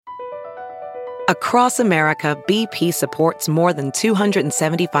Across America, BP supports more than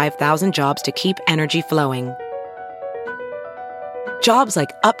 275,000 jobs to keep energy flowing. Jobs like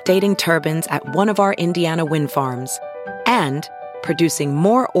updating turbines at one of our Indiana wind farms and producing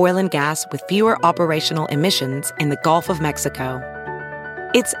more oil and gas with fewer operational emissions in the Gulf of Mexico.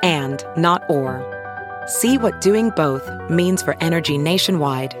 It's and, not or. See what doing both means for energy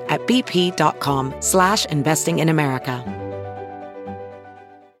nationwide at bp.com/investing in America.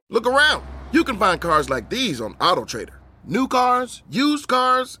 Look around. You can find cars like these on AutoTrader. New cars, used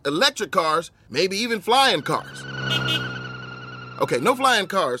cars, electric cars, maybe even flying cars. Okay, no flying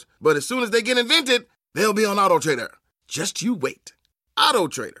cars, but as soon as they get invented, they'll be on AutoTrader. Just you wait.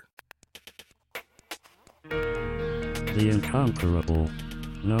 AutoTrader. The Incomparable.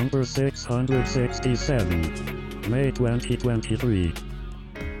 Number 667. May 2023.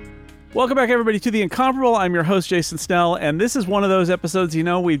 Welcome back, everybody, to The Incomparable. I'm your host, Jason Snell, and this is one of those episodes,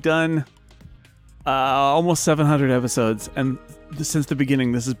 we've done almost 700 episodes, and since the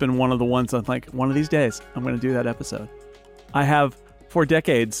beginning, this has been one of the ones I'm like, one of these days, I'm going to do that episode. I have, for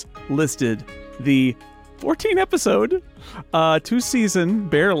decades, listed the 14-episode, 2-season,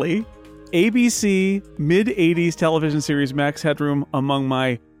 barely, ABC mid-80s television series Max Headroom among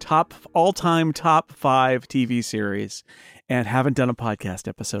my all-time top 5 TV series, and haven't done a podcast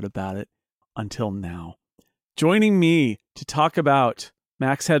episode about it until now. Joining me to talk about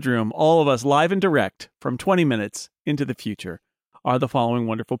Max Headroom, all of us live and direct from 20 minutes into the future, are the following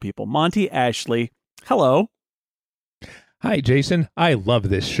wonderful people. Monty Ashley, hello. Hi, Jason. I love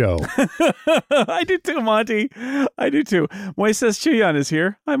this show. I do too, Monty. I do too. Moises Chuyan is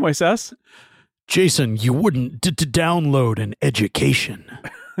here. Hi, Moises. Jason, you wouldn't download an education.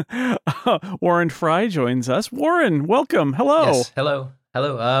 Warren Fry joins us. Warren, welcome. Hello. Yes, hello.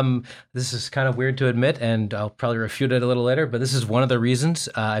 This is kind of weird to admit, and I'll probably refute it a little later, but this is one of the reasons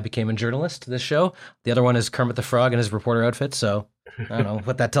I became a journalist, this show. The other one is Kermit the Frog in his reporter outfit, so I don't know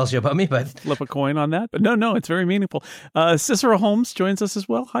what that tells you about me, but... Flip a coin on that. But no, it's very meaningful. Cicero Holmes joins us as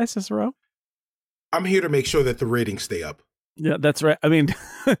well. Hi, Cicero. I'm here to make sure that the ratings stay up. Yeah, that's right. I mean,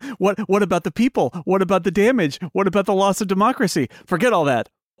 what about the people? What about the damage? What about the loss of democracy? Forget all that.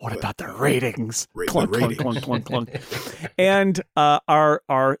 What about the ratings? Clunk, clunk, clunk, clunk, clunk. And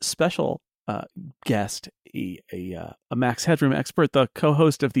our special guest, a Max Headroom expert, the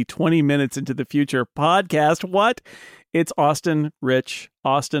co-host of the 20 Minutes into the Future podcast. What? It's Austin Rich.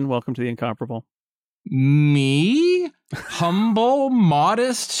 Austin, welcome to The Incomparable. Me? Humble,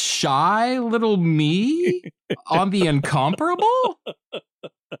 modest, shy little me on The Incomparable?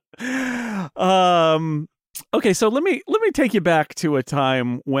 Okay, so let me take you back to a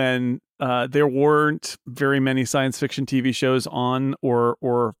time when there weren't very many science fiction TV shows on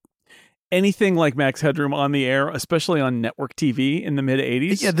or anything like Max Headroom on the air, especially on network TV in the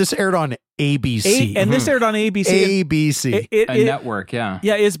mid-'80s. Yeah, this aired on ABC. This aired on ABC. ABC. A network, yeah.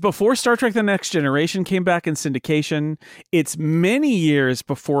 Yeah, it's before Star Trek The Next Generation came back in syndication. It's many years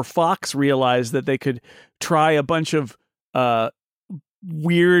before Fox realized that they could try a bunch of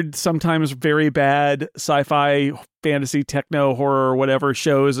weird, sometimes very bad sci-fi, fantasy, techno, horror, whatever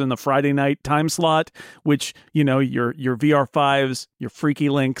shows in the Friday night time slot, which, your VR5s, your Freaky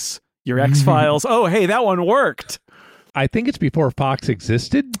Links, your X-Files. Oh, hey, that one worked. I think it's before Fox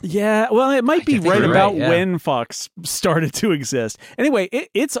existed. Yeah, well, it might be right about when Fox started to exist. Anyway,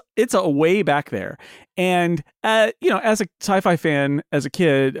 it's a way back there. And, as a sci-fi fan, as a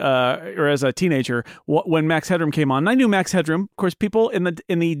kid, or as a teenager, when Max Headroom came on, I knew Max Headroom. Of course, people in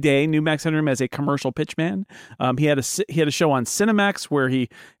the day knew Max Headroom as a commercial pitchman. He had a show on Cinemax where he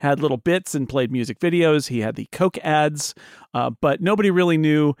had little bits and played music videos. He had the Coke ads, but nobody really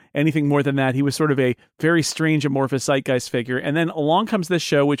knew anything more than that. He was sort of a very strange, amorphous zeitgeist figure. And then along comes this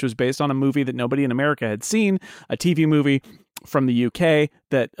show, which was based on a movie that nobody in America had seen, a TV movie from the UK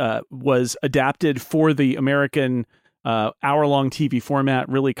that was adapted for the American hour-long TV format,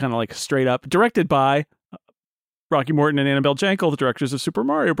 really kind of like straight up, directed by Rocky Morton and Annabelle Jankel, the directors of Super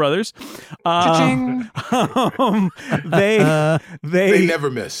Mario Brothers. They never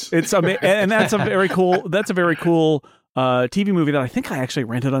miss. And that's a very cool. That's a very cool TV movie that I think I actually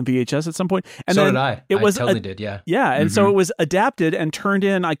rented on VHS at some point. And so then did I. I totally did, yeah. Yeah, and so it was adapted and turned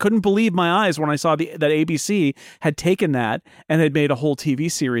in. I couldn't believe my eyes when I saw that ABC had taken that and had made a whole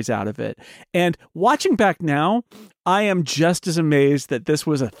TV series out of it. And watching back now, I am just as amazed that this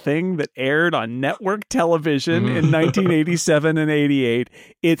was a thing that aired on network television in 1987 and 88.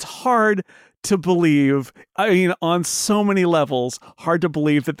 It's hard to believe, I mean, on so many levels, hard to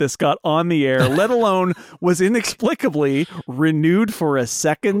believe that this got on the air, let alone was inexplicably renewed for a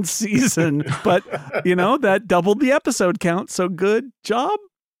second season. But, that doubled the episode count. So good job,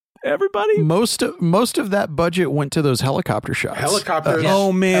 Everybody. Most of that budget went to those helicopter shots. Helicopters.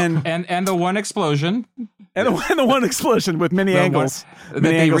 Oh man. And the one explosion. And the one explosion with many angles that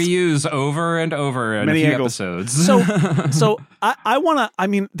they reuse over and over in many a few episodes. So I want to. I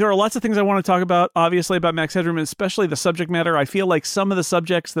mean, there are lots of things I want to talk about. Obviously, about Max Headroom, especially the subject matter. I feel like some of the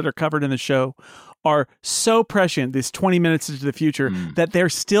subjects that are covered in the show are so prescient, this 20 minutes into the future, that they're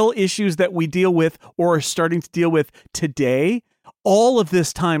still issues that we deal with or are starting to deal with today. All of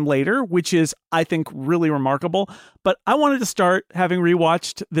this time later, which is, I think, really remarkable. But I wanted to start, having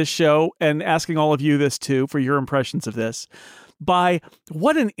rewatched this show and asking all of you this too, for your impressions of this, by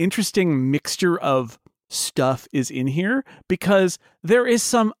what an interesting mixture of stuff is in here, because there is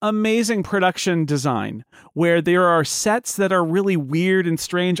some amazing production design where there are sets that are really weird and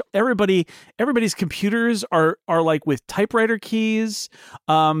strange. Everybody's computers are like with typewriter keys.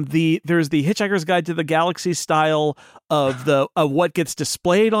 There's the Hitchhiker's Guide to the Galaxy style of what gets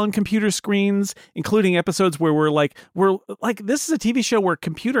displayed on computer screens, including episodes where we're like this is a TV show where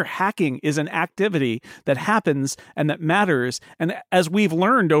computer hacking is an activity that happens and that matters. And as we've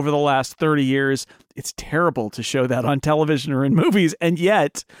learned over the last 30 years, it's terrible to show that on television or in movies. And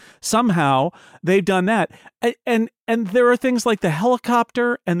yet somehow they've done that. And there are things like the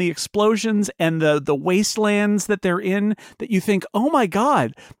helicopter and the explosions and the wastelands that they're in that you think, oh my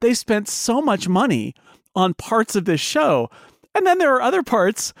God, they spent so much money on parts of this show. And then there are other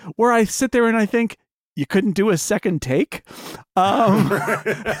parts where I sit there and I think, you couldn't do a second take. And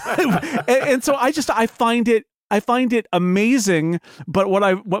so I find it amazing, but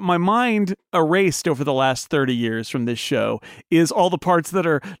what my mind erased over the last 30 years from this show is all the parts that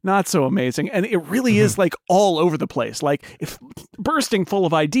are not so amazing. And it really is like all over the place, like it's bursting full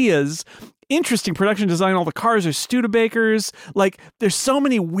of ideas, interesting production design. All the cars are Studebakers. Like there's so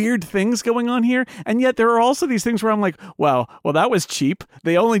many weird things going on here. And yet there are also these things where I'm like, wow, well, that was cheap.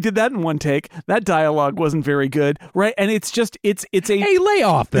 They only did that in one take. That dialogue wasn't very good. Right. And it's a, hey, lay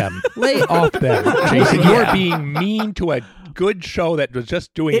off them, Jason. You're being mean to a good show that was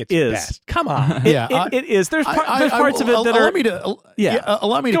just doing its best. Come on. It is. There's parts of it that are.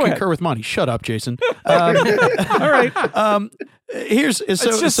 Allow me to concur with Monty. Shut up, Jason. All right. It's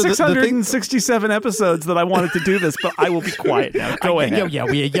just 667 episodes that I wanted to do this, but I will be quiet now. Go ahead.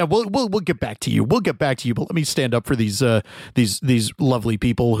 We'll get back to you. But let me stand up for these lovely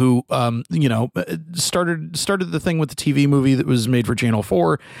people who started the thing with the TV movie that was made for Channel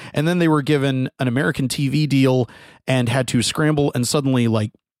 4, and then they were given an American TV deal and had to scramble and suddenly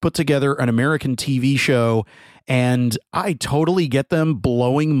like put together an American TV show. And I totally get them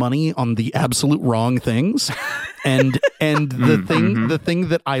blowing money on the absolute wrong things. And the thing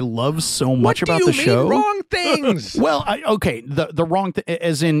that I love so much about the show, wrong things. Well, the wrong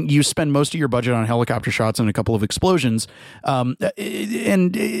as in you spend most of your budget on helicopter shots and a couple of explosions. I'm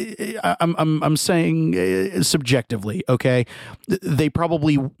saying subjectively, okay, they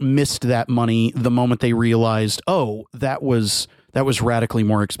probably missed that money the moment they realized, oh, that was radically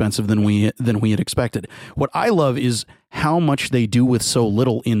more expensive than we had expected. What I love is how much they do with so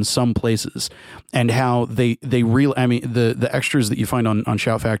little in some places, and how they really, I mean, the extras that you find on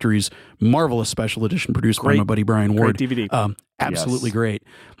Shout Factory's marvelous special edition produced by my buddy Brian Ward. Great DVD. Absolutely great.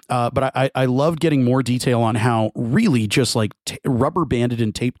 But I loved getting more detail on how really just like rubber banded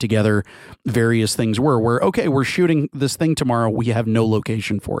and taped together various things were, where, okay, we're shooting this thing tomorrow. We have no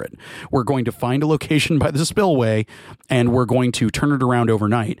location for it. We're going to find a location by the spillway and we're going to turn it around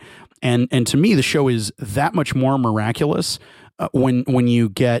overnight. And to me, the show is that much more miraculous when you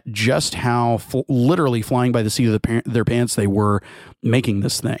get just how literally flying by the seat of their pants they were making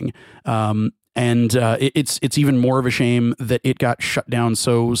this thing. And it's even more of a shame that it got shut down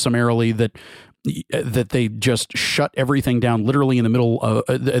so summarily that they just shut everything down literally in the middle.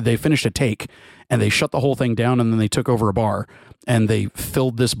 They finished a take and they shut the whole thing down, and then they took over a bar and they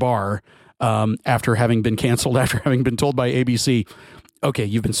filled this bar after having been canceled, after having been told by ABC, okay,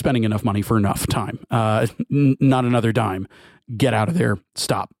 you've been spending enough money for enough time. Not another dime. Get out of there.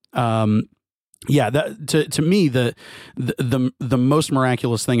 Stop. That to me, the most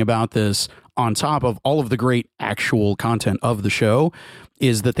miraculous thing about this, on top of all of the great actual content of the show,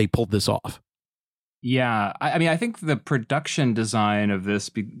 is that they pulled this off. Yeah, I mean, I think the production design of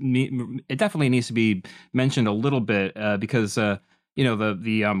this, it definitely needs to be mentioned a little bit because the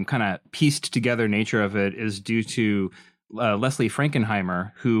kind of pieced together nature of it is due to Leslie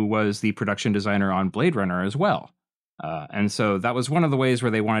Frankenheimer, who was the production designer on Blade Runner as well. And so that was one of the ways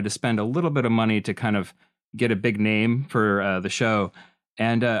where they wanted to spend a little bit of money to kind of get a big name for the show.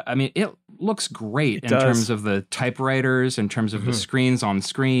 And I mean, it looks great in terms of the typewriters, in terms of the screens on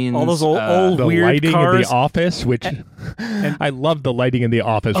screens. All those old the weird lighting cars. in the office, which I love the lighting in the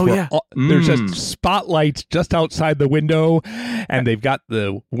office. Oh, yeah. There's just spotlights just outside the window, and they've got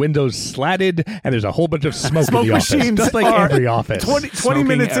the windows slatted, and there's a whole bunch of smoke in the office, just like every office. 20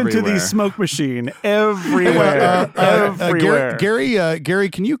 minutes into the smoke machine, everywhere. Everywhere. Gary,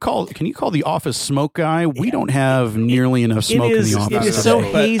 can you call the office smoke guy? We don't have nearly enough smoke in the office. It is so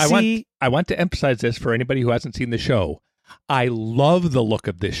hazy. I want to emphasize this for anybody who hasn't seen the show. I love the look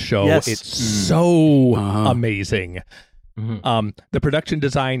of this show. Yes. It's so amazing. The production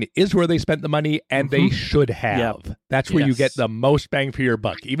design is where they spent the money, and they should have. Yep. That's where you get the most bang for your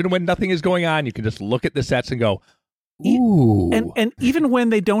buck. Even when nothing is going on, you can just look at the sets and go, ooh. And even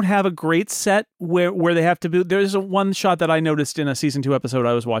when they don't have a great set where they have to be, there's one shot that I noticed in a season 2 episode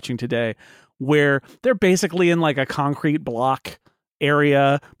I was watching today where they're basically in like a concrete block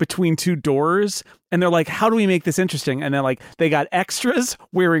area between 2 doors, and they're like, how do we make this interesting? And they're like, they got extras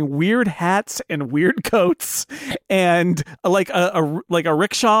wearing weird hats and weird coats and like a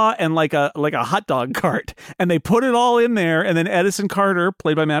rickshaw and like a hot dog cart, and they put it all in there, and then Edison Carter,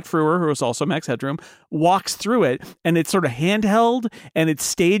 played by Matt Frewer, who is also Max Headroom, walks through it, and it's sort of handheld, and it's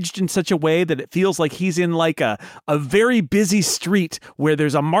staged in such a way that it feels like he's in like a very busy street where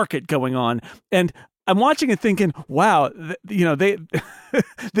there's a market going on. And I'm watching it thinking, wow, they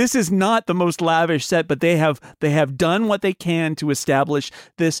this is not the most lavish set, but they have done what they can to establish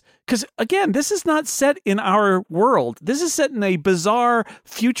this. Because again, this is not set in our world. This is set in a bizarre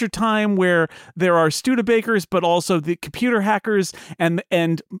future time where there are Studebakers, but also the computer hackers, and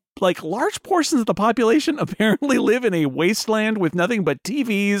like large portions of the population apparently live in a wasteland with nothing but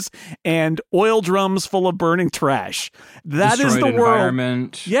TVs and oil drums full of burning trash. That is the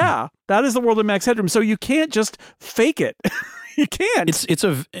world. Yeah, that is the world of Max Headroom. So you can't just fake it. You can't.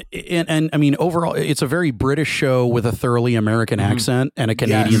 And I mean, overall, it's a very British show with a thoroughly American accent and a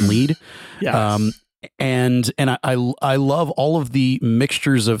Canadian lead. Yes. And I love all of the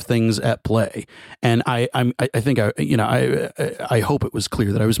mixtures of things at play. And I hope it was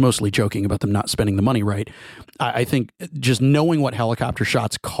clear that I was mostly joking about them not spending the money right. I think just knowing what helicopter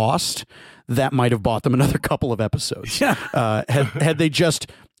shots cost, that might have bought them another couple of episodes. Yeah.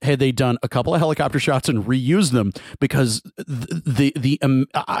 Had they done a couple of helicopter shots and reused them, because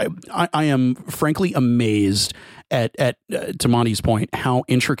I am frankly amazed at to Monty's point, how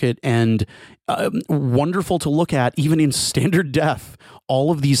intricate and wonderful to look at, even in standard def,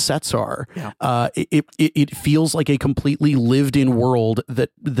 all of these sets are. Yeah. It feels like a completely lived-in world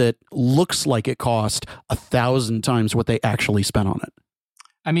that looks like it cost 1,000 times what they actually spent on it.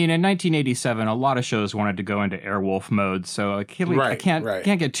 I mean, in 1987, a lot of shows wanted to go into Airwolf mode, so I can't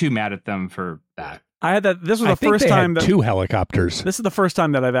get too mad at them for that. I had that. This was the first time that 2 helicopters. This is the first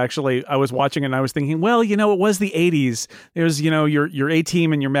time that I was watching it, and I was thinking, well, it was the 80s. There's, your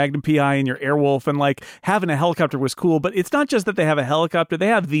A-Team and your Magnum PI and your Airwolf, and like having a helicopter was cool. But it's not just that they have a helicopter; they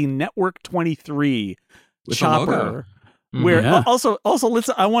have the Network 23 with chopper. Where also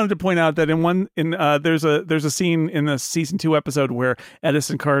I wanted to point out that there's a scene in the season 2 episode where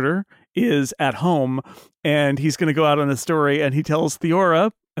Edison Carter is at home and he's going to go out on a story, and he tells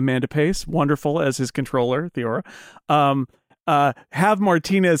Theora, Amanda Pace, wonderful as his controller, Theora, have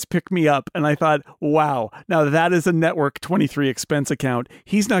Martinez pick me up. And I thought, wow, now that is a Network 23 expense account.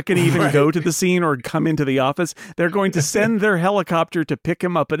 He's not going to even go to the scene or come into the office. They're going to send their helicopter to pick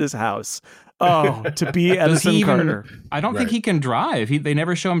him up at his house. Oh, to be Edison Carter. I don't think he can drive. They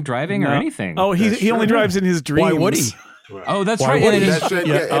never show him driving or anything. Oh, he only drives in his dreams. Why would he? Oh, that's right. In his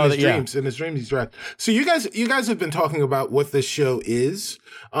dreams. In his dreams, he's drives. So you guys have been talking about what this show is.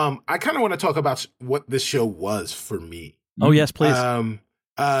 I kind of want to talk about what this show was for me. Oh yes, please.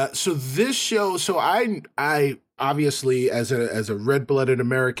 So this show. So I obviously, as a red-blooded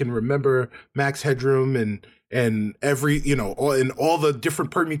American, remember Max Headroom and every, in all the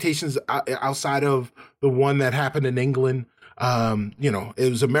different permutations outside of the one that happened in England. It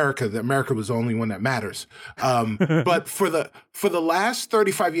was America. America was the only one that matters. But for the last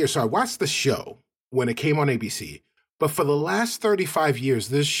 35 years, so I watched the show when it came on ABC. But for the last 35 years,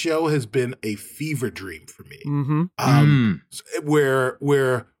 this show has been a fever dream for me. Mm-hmm.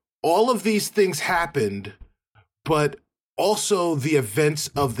 Where all of these things happened, but also the events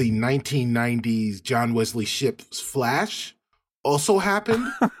of the 1990s John Wesley Shipp's Flash also happened,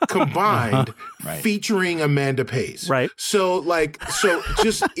 combined, featuring Amanda Pace. Right. So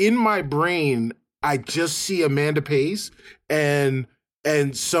just in my brain, I just see Amanda Pace, and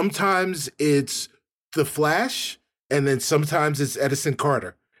sometimes it's the Flash, and then sometimes it's Edison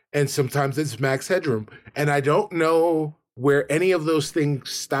Carter, and sometimes it's Max Headroom, and I don't know where any of those things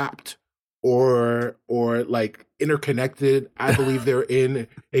stopped or like interconnected. I believe they're in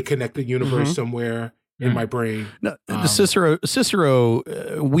a connected universe somewhere in my brain. No, Cicero,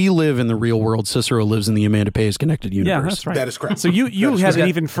 we live in the real world. Cicero lives in the Amanda Pays connected universe. Yeah, that's right. That is correct. So you have it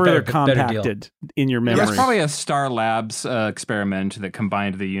even further compacted in your memory. That's probably a Star Labs experiment that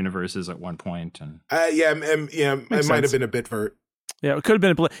combined the universes at one point. And it might have been a bitvert. Yeah, it could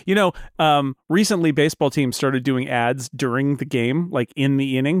have been recently baseball teams started doing ads during the game, like in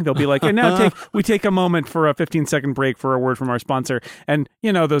the inning. They'll be like, and now we take a moment for a 15-second break for a word from our sponsor. And,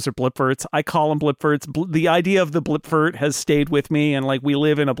 those are blipverts. I call them blipverts. The idea of the blipvert has stayed with me, and like we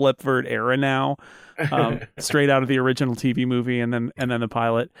live in a blipvert era now. Straight out of the original TV movie and then the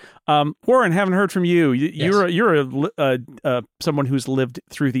pilot. Warren, haven't heard from you. You're someone who's lived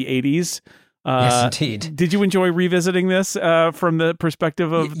through the 80s. Yes, indeed. Did you enjoy revisiting this from the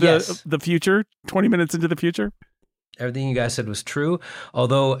perspective of the future, 20 minutes into the future? Everything you guys said was true,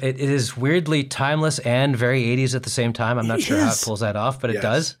 although it is weirdly timeless and very 80s at the same time. I'm not sure how it pulls that off, but it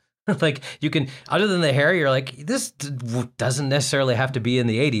does. Like you can, other than the hair, you're like, this doesn't necessarily have to be in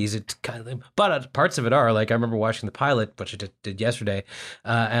the 80s. It kind of, but parts of it are. Like I remember watching the pilot, which I did yesterday,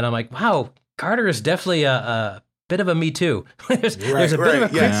 and I'm like, wow, Carter is definitely a bit of a Me Too. there's a bit of a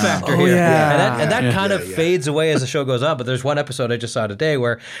creep factor here, and that kind of fades away as the show goes on. But there's one episode I just saw today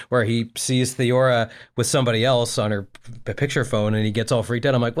where he sees Theora with somebody else on her picture phone, and he gets all freaked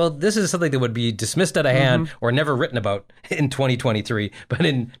out. I'm like, well, this is something that would be dismissed out of hand or never written about in 2023. But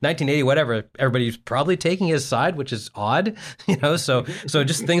in 1980, whatever, everybody's probably taking his side, which is odd, So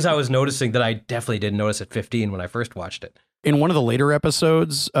just things I was noticing that I definitely didn't notice at 15 when I first watched it. In one of the later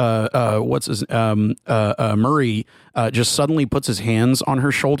episodes, Murray just suddenly puts his hands on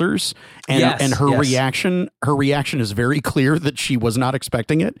her shoulders, and her reaction is very clear that she was not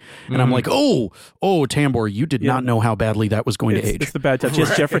expecting it. And I'm like, oh, Tambor, you did not know how badly that was going to age. It's the bad touch.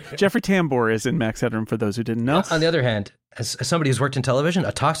 Yes, Jeffrey Tambor is in Max Headroom, for those who didn't know. On the other hand, as somebody who's worked in television,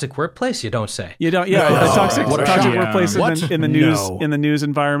 a toxic workplace, you don't say. You don't. Yeah, a toxic workplace in the news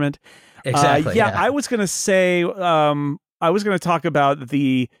environment. Exactly. I was going to say. I was going to talk about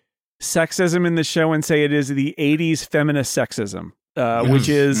the sexism in the show and say it is the 80s feminist sexism. Which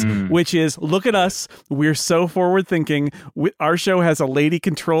is look at us, we're so forward thinking. Our show has a lady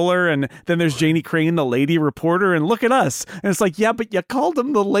controller, and then there's Janie Crane, the lady reporter, and look at us. And it's like, yeah, but you called her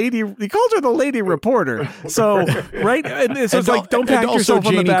the lady reporter. So right, and so it's like, don't pat yourself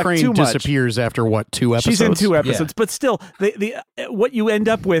on the back Crane too much. Disappears after 2 episodes? She's in 2 episodes, but still, the what you end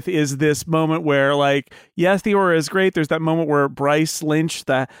up with is this moment where, like, yes, Theora is great. There's that moment where Bryce Lynch,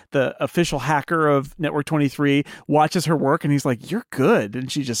 the official hacker of Network 23, watches her work, and he's like, "You're good,"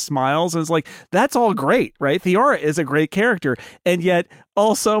 and she just smiles, and it's like, that's all great, right? Theora is a great character, and yet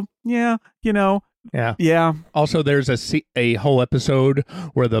also, Also, there's a whole episode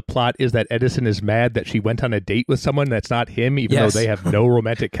where the plot is that Edison is mad that she went on a date with someone that's not him, even though they have no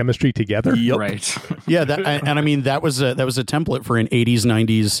romantic chemistry together. Yep. Right. Yeah, that was a template for an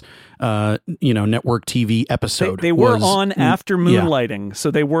 80s, 90s, network TV episode. They were on after Moonlighting, so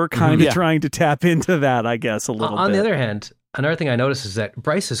they were kind of trying to tap into that, I guess, a little bit. On the other hand, another thing I noticed is that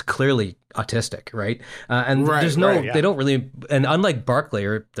Bryce is clearly autistic, right? And there's they don't really, and unlike Barclay,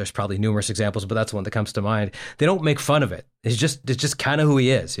 or there's probably numerous examples, but that's one that comes to mind. They don't make fun of it. It's just kind of who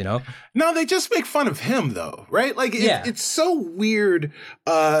he is, No, they just make fun of him, though, right? Like, it's so weird.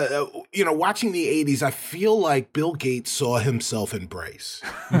 Watching the 80s, I feel like Bill Gates saw himself in Bryce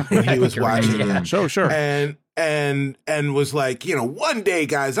when he was watching it. Sure. And was like, one day,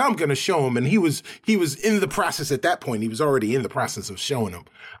 guys, I'm going to show him. And he was in the process at that point. He was already in the process of showing him.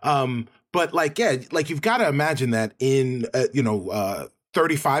 But you've got to imagine that in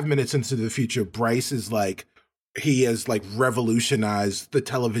 35 minutes into the future, Bryce is like, he has like revolutionized the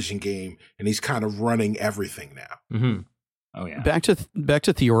television game, and he's kind of running everything now. Mm-hmm. Oh yeah. Back to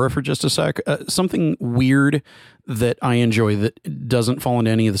Theora for just a sec. Something weird that I enjoy that doesn't fall into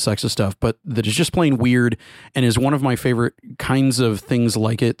any of the sexist stuff, but that is just plain weird and is one of my favorite kinds of things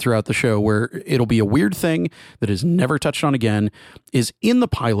like it throughout the show, where it'll be a weird thing that is never touched on again, is in the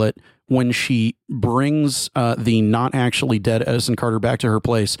pilot when she brings the not actually dead Edison Carter back to her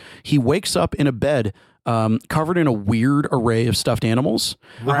place. He wakes up in a bed covered in a weird array of stuffed animals,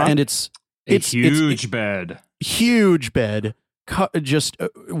 and it's huge bed. Huge bed, just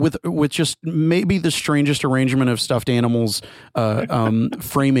with just maybe the strangest arrangement of stuffed animals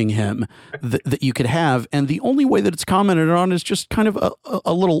framing him that you could have, and the only way that it's commented on is just kind of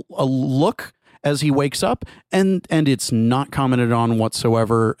a look as he wakes up, and it's not commented on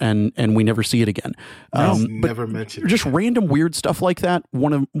whatsoever, and we never see it again. Never mentioned. Just random weird stuff like that.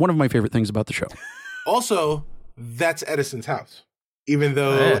 One of my favorite things about the show. Also, that's Edison's house, even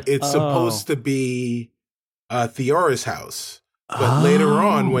though it's supposed to be Theora's house. But later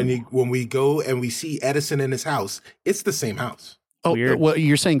on, when we go and we see Edison in his house, it's the same house. Oh, weird. Well,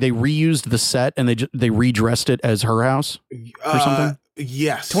 you're saying they reused the set and they redressed it as her house or something?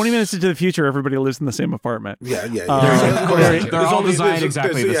 Yes. 20 minutes into the future, everybody lives in the same apartment. Yeah. They're all designed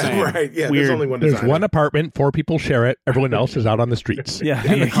exactly the same. Right. Yeah. Weird. There's only one. There's one apartment, 4 people share it. Everyone else is out on the streets. Yeah.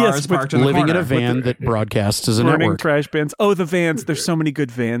 And the car is parked in the living in corner. a van that broadcasts as a burning network. trash bins. Oh, the vans. There's so many good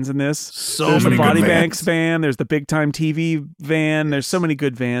vans in this. There's the many Body good Banks vans. van. There's the Big Time TV van. There's so many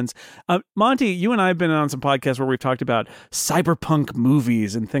good vans. Monty, you and I have been on some podcasts where we've talked about cyberpunk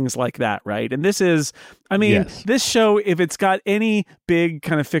movies and things like that, right? And this is, this show, if it's got any big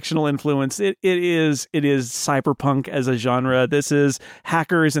kind of fictional influence, it is cyberpunk as a genre. This is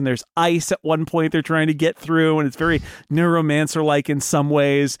hackers, and there's ice at one point they're trying to get through, and it's very Neuromancer-like in some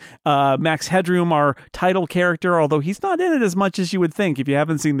ways. Max Headroom, our title character, although he's not in it as much as you would think if you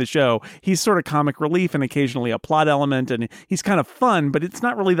haven't seen the show, he's sort of comic relief and occasionally a plot element, and he's kind of fun, but it's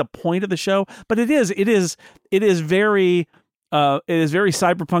not really the point of the show. But it is very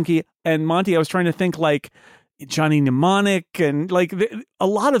cyberpunky. And Monty, I was trying to think like Johnny Mnemonic, and like a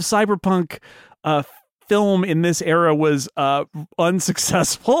lot of cyberpunk film in this era was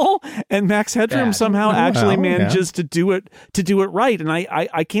unsuccessful, and Max Headroom somehow actually manages to do it right. And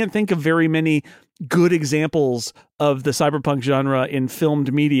I can't think of very many good examples of the cyberpunk genre in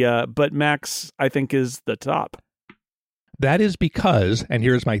filmed media, but Max, I think, is the top. That is because, and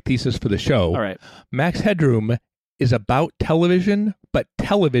here's my thesis for the show. All right. Max Headroom is about television, but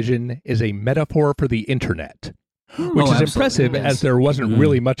television is a metaphor for the internet, which is impressive as there wasn't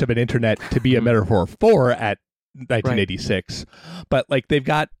really much of an internet to be a metaphor for at 1986. Right. But like they've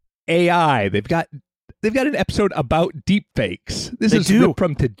got AI, they've got an episode about deepfakes. This is ripped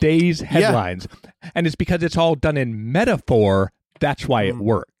from today's headlines, and it's because it's all done in metaphor. That's why it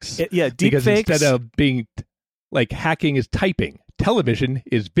works. Deepfakes. Because instead of being like hacking is typing, television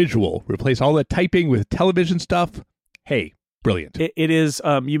is visual. Replace all the typing with television stuff. Hey, brilliant. It is,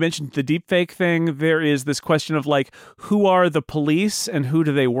 you mentioned the deepfake thing. There is this question of like, who are the police and who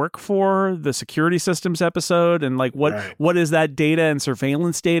do they work for? The security systems episode, and like what is that data and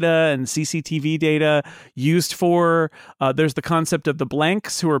surveillance data and CCTV data used for? There's the concept of the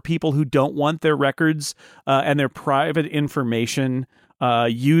blanks, who are people who don't want their records and their private information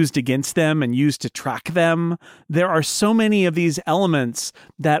used against them and used to track them. There are so many of these elements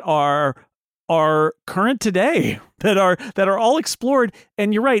that are current today that are all explored.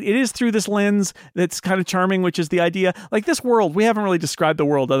 And you're right, it is through this lens that's kind of charming, which is the idea, like this world, we haven't really described the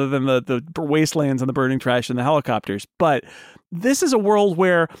world other than the wastelands and the burning trash and the helicopters. But this is a world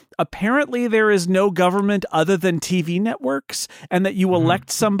where apparently there is no government other than TV networks, and that you elect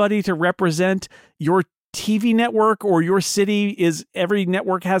somebody to represent your TV network or your city. Is every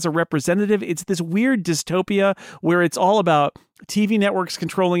network has a representative. It's this weird dystopia where it's all about TV networks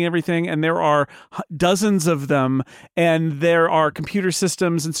controlling everything, and there are dozens of them, and there are computer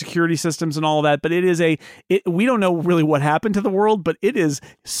systems and security systems and all of that. But we don't know really what happened to the world, but it is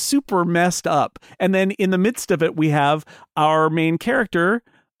super messed up. And then in the midst of it, we have our main character,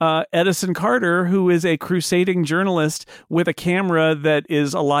 Edison Carter, who is a crusading journalist with a camera that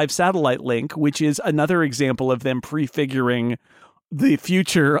is a live satellite link, which is another example of them prefiguring the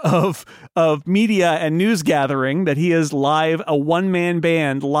future of media and news gathering, that he is live, a one-man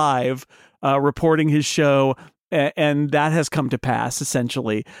band live, reporting his show. And that has come to pass,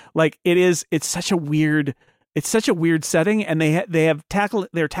 essentially. Like it's such a weird setting, and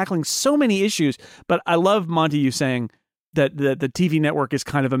they're tackling so many issues. But I love, Monty, you saying that the TV network is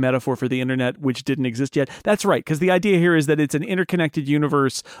kind of a metaphor for the internet, which didn't exist yet. That's right, because the idea here is that it's an interconnected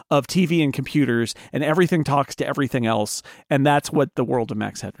universe of TV and computers, and everything talks to everything else, and that's what the world of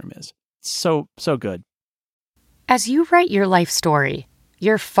Max Headroom is. So good. As you write your life story,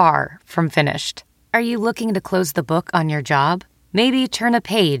 you're far from finished. Are you looking to close the book on your job? Maybe turn a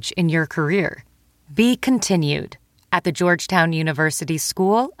page in your career? Be continued at the Georgetown University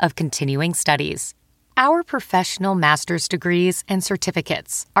School of Continuing Studies. Our professional master's degrees and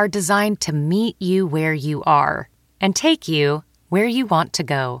certificates are designed to meet you where you are and take you where you want to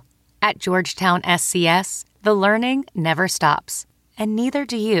go. At Georgetown SCS, the learning never stops, and neither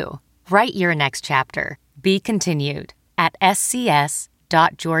do you. Write your next chapter. Be continued at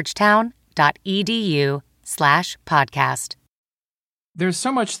scs.georgetown.edu/podcast. There's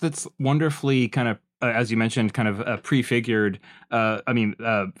so much that's wonderfully kind of, as you mentioned, kind of prefigured.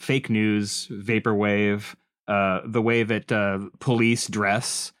 Fake news, vaporwave, the way that police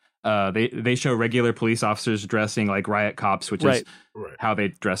dress, They show regular police officers dressing like riot cops, which is how they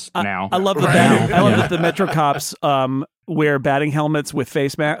dress now. I love that the Metro cops wear batting helmets with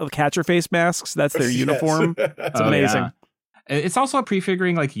catcher face masks. That's their uniform. It's amazing. Yeah. It's also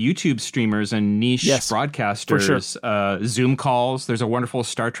prefiguring like YouTube streamers and niche broadcasters, Zoom calls. There's a wonderful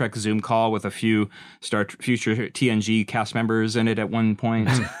Star Trek Zoom call with a few future TNG cast members in it at one point.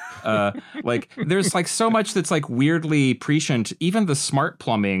 Like there's like so much that's like weirdly prescient. Even the smart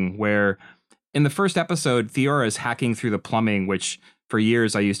plumbing, where in the first episode, Theora is hacking through the plumbing, which for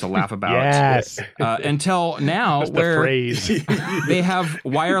years I used to laugh about. Yes. Until now, where they have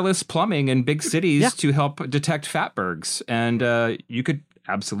wireless plumbing in big cities to help detect fatbergs, and you could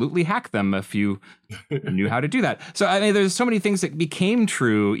absolutely hack them if you knew how to do that. So I mean, there's so many things that became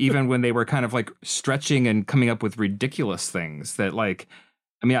true even when they were kind of like stretching and coming up with ridiculous things that like,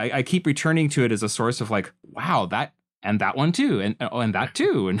 I mean, I keep returning to it as a source of like, wow, that one too, and that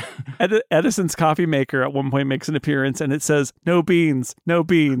too. And Edison's coffee maker at one point makes an appearance, and it says, "No beans, no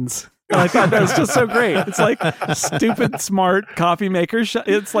beans." And I thought that was just so great. It's like stupid, smart coffee maker.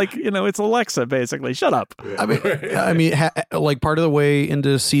 It's like, it's Alexa, basically. Shut up. I mean, like part of the way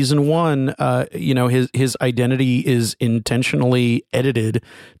into season 1, his identity is intentionally edited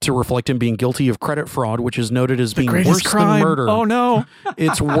to reflect him being guilty of credit fraud, which is noted as being worse than murder. Oh, no.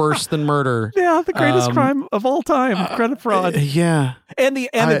 It's worse than murder. Yeah, the greatest crime of all time, credit fraud. Yeah. And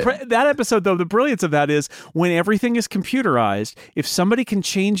that episode, though, the brilliance of that is when everything is computerized, if somebody can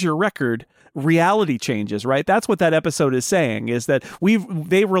change your record, reality changes, right? That's what that episode is saying, is that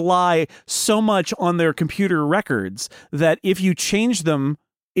they rely so much on their computer records that if you change them,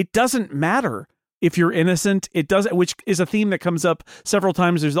 it doesn't matter if you're innocent. It doesn't, which is a theme that comes up several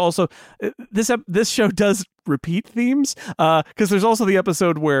times. There's also this show does repeat themes because there's also the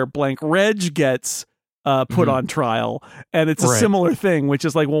episode where Blank Reg gets put on trial, and it's a similar thing, which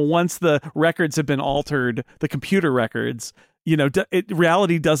is like, well, once the records have been altered, the computer records,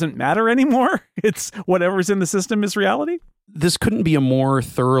 reality doesn't matter anymore. It's whatever's in the system is reality. This couldn't be a more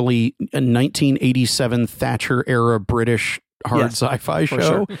thoroughly 1987 Thatcher era British hard sci-fi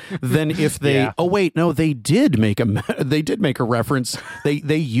show than if they they did make a reference.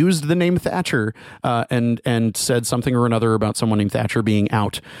 They used the name Thatcher and said something or another about someone named Thatcher being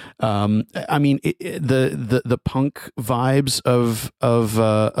out. I mean, the punk vibes of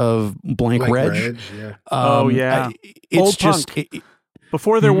Blank Reg. It's old just punk.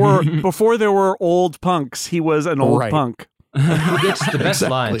 Before there were old punks, he was an old punk. Who gets the best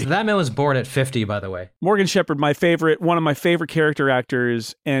lines? That man was born at 50, by the way. Morgan Shepherd, one of my favorite character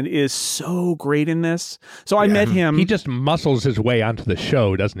actors, and is so great in this. So I met him. He just muscles his way onto the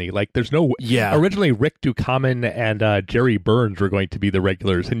show, doesn't he? Like, there's no... Yeah. Originally, Rick Ducommun and Jerry Burns were going to be the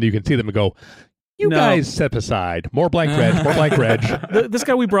regulars, and you can see them and go, you guys step aside. More Blank Reg. This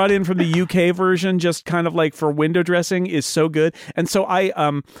guy we brought in from the UK version, just kind of like for window dressing, is so good. And so he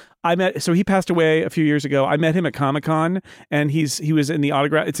passed away a few years ago. I met him at Comic-Con, and he was in the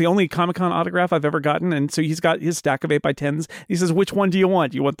autograph. It's the only Comic-Con autograph I've ever gotten. And so he's got his stack of 8x10s. He says, which one do you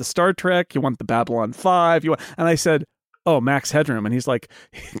want? You want the Star Trek? You want the Babylon 5? And I said, oh, Max Headroom. And he's like,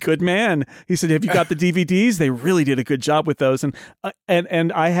 good man. He said, have you got the DVDs? They really did a good job with those.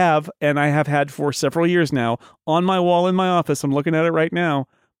 And I have had for several years now on my wall in my office. I'm looking at it right now.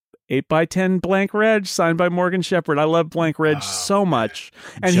 8x10 Blank Reg, signed by Morgan Shepherd. I love Blank Reg so much.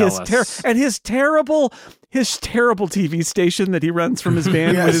 And his terrible TV station that he runs from his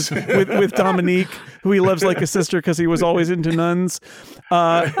van with Dominique, who he loves like a sister because he was always into nuns.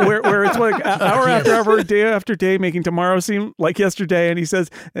 Where it's like hour after hour, day after day, making tomorrow seem like yesterday. And he says,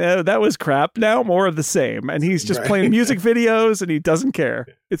 that was crap. Now more of the same. And he's just playing music videos, and he doesn't care.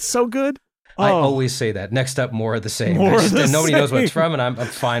 It's so good. I always say that. Next up, more of the same. Nobody knows what it's from, and I'm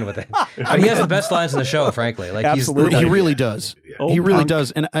fine with it. I mean, he has the best lines in the show, frankly. Like, absolutely, he really does. He really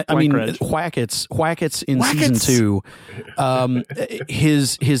does. And I mean, Whackets in season 2,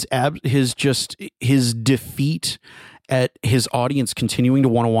 his defeat at his audience continuing to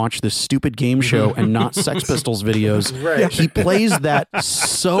want to watch this stupid game show and not Sex Pistols videos. Right. He plays that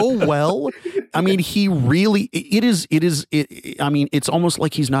so well. I mean, I mean, it's almost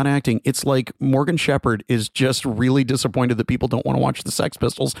like he's not acting. It's like Morgan Shepherd is just really disappointed that people don't want to watch the Sex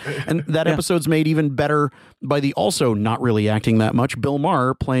Pistols. And that episode's made even better by the also not really acting that much Bill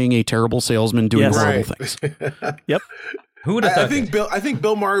Maher playing a terrible salesman doing horrible things. Yep. Who would have thought? I think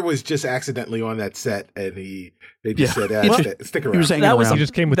Bill Maher was just accidentally on that set, and they just said, stick around. He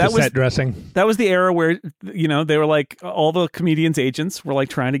just came with the set dressing. That was the era where, they were like, all the comedians' agents were like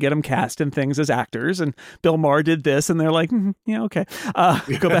trying to get him cast in things as actors, and Bill Maher did this, and they're like, okay.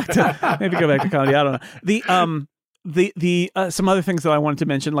 Go back to comedy. I don't know. some other things that I wanted to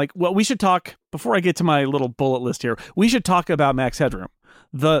mention, like, well, we should talk before I get to my little bullet list here. We should talk about Max Headroom,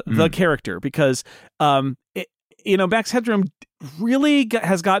 the character, because Max Headroom really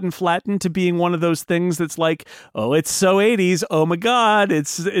has gotten flattened to being one of those things that's like, oh, it's so 80s. Oh my God,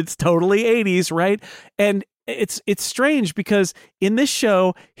 it's totally 80s, right? And it's strange because in this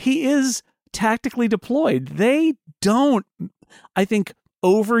show he is tactically deployed. They don't, I think,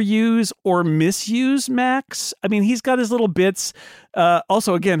 overuse or misuse Max. I mean, he's got his little bits.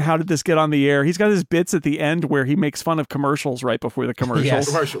 Also, again, how did this get on the air? He's got his bits at the end where he makes fun of commercials right before the commercials. Yes.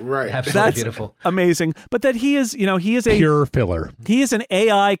 Commercial, right. Absolutely That's beautiful. Amazing. But that he is a pure filler. He is an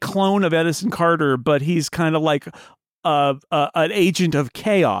AI clone of Edison Carter, but he's kind of like an agent of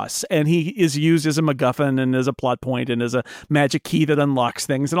chaos, and he is used as a MacGuffin and as a plot point and as a magic key that unlocks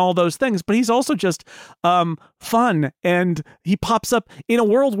things and all those things. But he's also just fun, and he pops up in a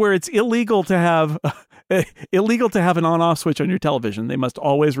world where it's illegal to have an on-off switch on your television. They must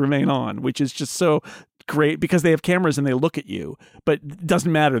always remain on, which is just so great because they have cameras and they look at you, but it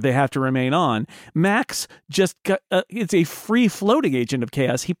doesn't matter. They have to remain on. Max just it's a free floating agent of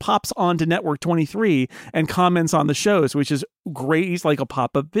chaos. He pops onto Network 23 and comments on the shows, which is great. He's like a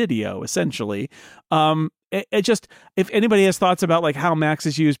pop-up video, essentially. It just, if anybody has thoughts about like how Max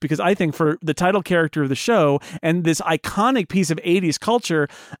is used, because I think for the title character of the show and this iconic piece of 80s culture,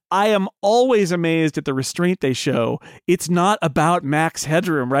 I am always amazed at the restraint they show. It's not about Max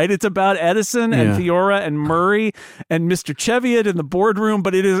Headroom, right? It's about Edison and Fiora and Murray and Mr. Cheviot in the boardroom,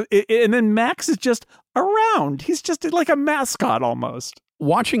 but and then Max is just around. He's just like a mascot almost.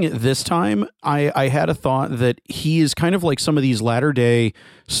 Watching it this time, I had a thought that he is kind of like some of these latter day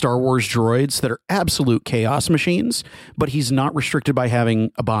Star Wars droids that are absolute chaos machines, but he's not restricted by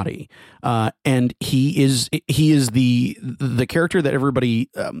having a body. And he is the character that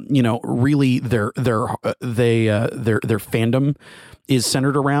everybody, really their fandom is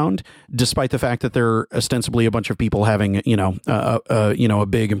centered around, despite the fact that they're ostensibly a bunch of people having, a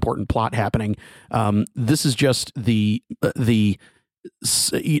big important plot happening. This is just the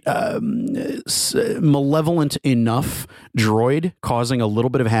malevolent enough droid causing a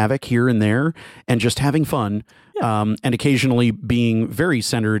little bit of havoc here and there and just having fun, and occasionally being very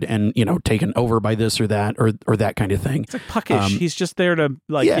centered and taken over by this or that or that kind of thing. It's like puckish. He's just there to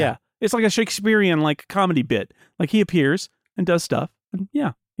it's like a Shakespearean like comedy bit. Like he appears and does stuff, and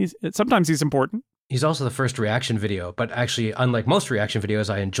sometimes he's important. He's also the first reaction video, but actually, unlike most reaction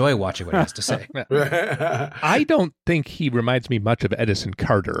videos, I enjoy watching what he has to say. I don't think he reminds me much of Edison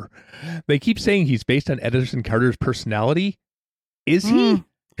Carter. They keep saying he's based on Edison Carter's personality. Is he?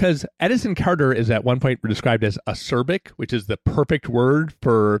 Because Edison Carter is at one point described as acerbic, which is the perfect word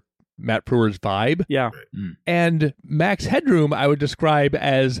for Matt Frewer's vibe. Yeah. And Max Headroom, I would describe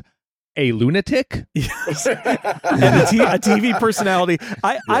as a lunatic. Yes. And a TV personality.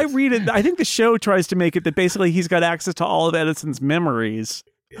 I read it. I think the show tries to make it that basically he's got access to all of Edison's memories.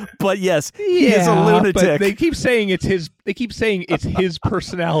 But yes, he is a lunatic. But they keep saying it's his. They keep saying it's his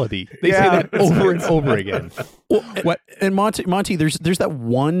personality. They say that over and over again. Well, and Monty, there's that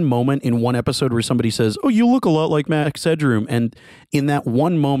one moment in one episode where somebody says, "Oh, you look a lot like Max Headroom," and in that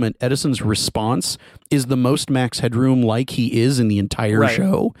one moment, Edison's response is the most Max Headroom like he is in the entire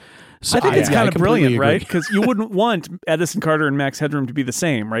show. So I think it's kind of brilliant, right? Because you wouldn't want Edison Carter and Max Headroom to be the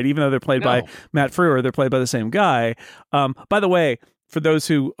same, right? Even though they're played by Matt Frewer, they're played by the same guy. By the way, for those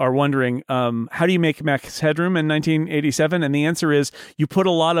who are wondering, how do you make Max Headroom in 1987? And the answer is you put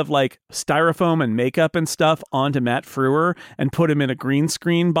a lot of like styrofoam and makeup and stuff onto Matt Frewer and put him in a green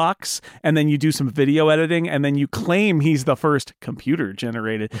screen box. And then you do some video editing and then you claim he's the first computer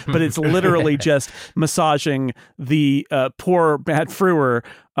generated. But it's literally just massaging the poor Matt Frewer.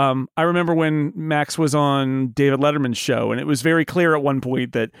 I remember when Max was on David Letterman's show, and it was very clear at one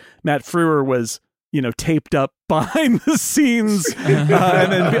point that Matt Frewer was taped up behind the scenes and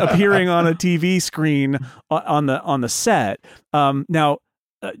then appearing on a TV screen on the set. Now,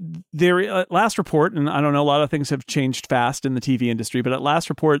 their last report, and I don't know, a lot of things have changed fast in the TV industry, but at last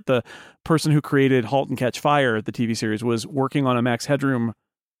report, the person who created *Halt and Catch Fire*, the TV series, was working on a Max Headroom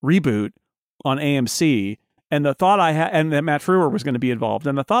reboot on AMC. And the thought I had, and that Matt Frewer was going to be involved,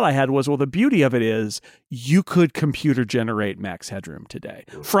 and the thought I had was, well, the beauty of it is you could computer generate Max Headroom today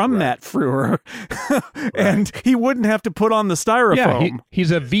from Matt Frewer, and he wouldn't have to put on the styrofoam. Yeah,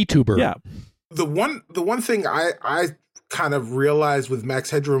 he's a VTuber. Yeah. The one thing I kind of realized with Max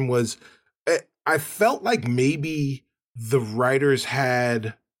Headroom was I felt like maybe the writers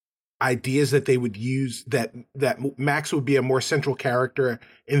had ideas that they would use that Max would be a more central character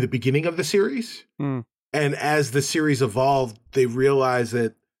in the beginning of the series. And as the series evolved, they realized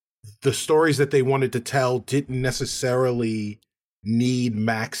that the stories that they wanted to tell didn't necessarily need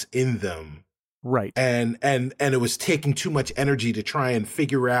Max in them. Right. And it was taking too much energy to try and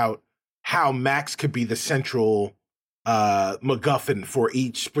figure out how Max could be the central MacGuffin for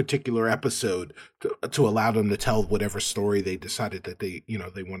each particular episode to allow them to tell whatever story they decided that they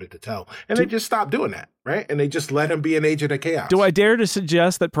wanted to tell. And they just stopped doing that, right? And they just let him be an agent of chaos. Do I dare to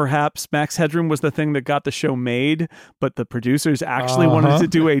suggest that perhaps Max Headroom was the thing that got the show made, but the producers actually wanted to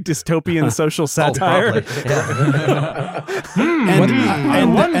do a dystopian social satire?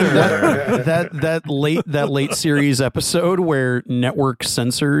 That late series episode where network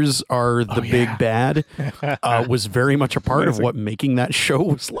censors are the big bad was very much a part of what making that show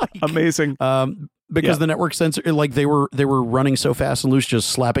was like. Amazing. Because the network censor, like they were running so fast and loose, just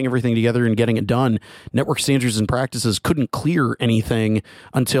slapping everything together and getting it done. Network standards and practices couldn't clear anything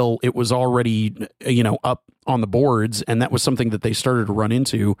until it was already, up on the boards. And that was something that they started to run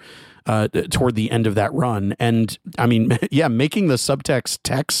into toward the end of that run. And I mean, making the subtext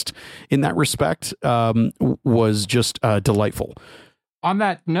text in that respect was just delightful. On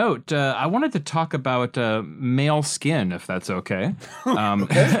that note, I wanted to talk about male skin, if that's okay.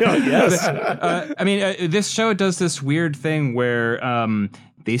 Yes. I mean, this show does this weird thing where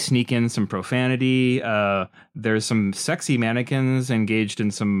they sneak in some profanity. There's some sexy mannequins engaged in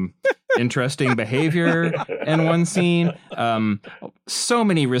some interesting behavior in one scene. So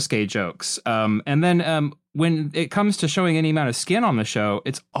many risque jokes. And then when it comes to showing any amount of skin on the show,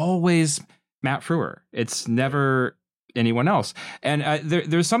 it's always Matt Frewer. It's never anyone else. And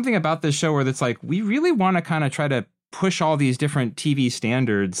there's something about this show where it's like, we really want to kind of try to push all these different TV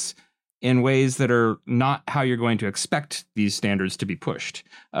standards in ways that are not how you're going to expect these standards to be pushed.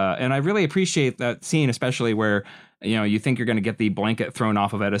 And I really appreciate that scene, especially where, you think you're going to get the blanket thrown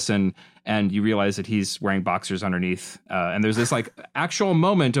off of Edison and you realize that he's wearing boxers underneath. And there's this like actual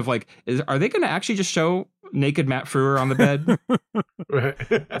moment of like, are they going to actually just show naked Matt Frewer on the bed?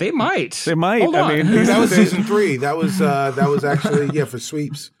 They might. Hold on. I mean, that was season 3. That was actually for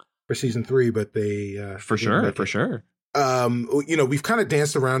sweeps for season 3, but they for sure. We've kind of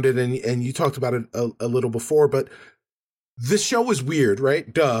danced around it, and you talked about it a little before, but this show was weird,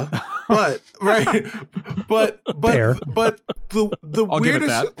 right? Duh. But right, but the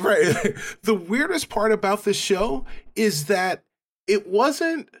weirdest, right? The weirdest part about this show is that it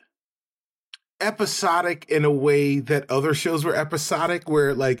wasn't episodic in a way that other shows were episodic,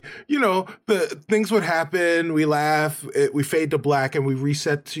 where the things would happen, we laugh, we fade to black, and we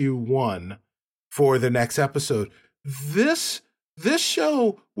reset to 1 for the next episode. This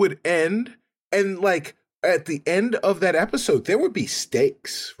show would end, and at the end of that episode, there would be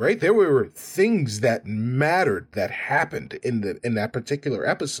stakes, right? There were things that mattered that happened in that particular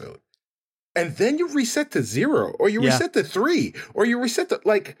episode. And then you reset to 0, or you reset to 3, or you reset to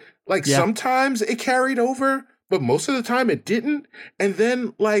sometimes it carried over, but most of the time it didn't. And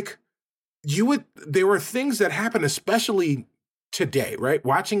then there were things that happened, especially today, right?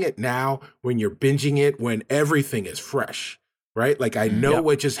 Watching it now, when you're binging it, when everything is fresh, right? I know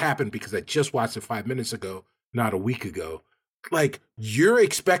what just happened because I just watched it 5 minutes ago, not a week ago. You're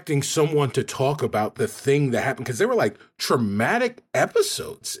expecting someone to talk about the thing that happened, because there were traumatic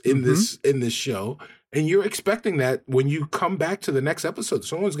episode in this show, and you're expecting that when you come back to the next episode,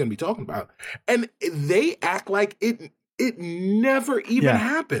 someone's going to be talking about it. And they act like it never even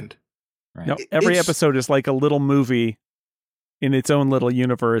happened. Right. No, every episode is like a little movie in its own little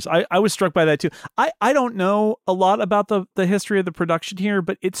universe. I was struck by that too. I don't know a lot about the history of the production here,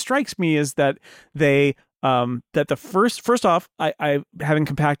 but it strikes me as that they that the first off, I having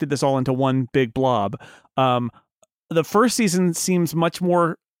compacted this all into one big blob. The first season seems much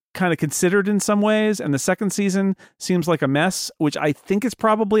more kind of considered in some ways, and the second season seems like a mess, which I think is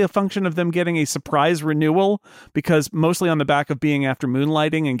probably a function of them getting a surprise renewal, because mostly on the back of being after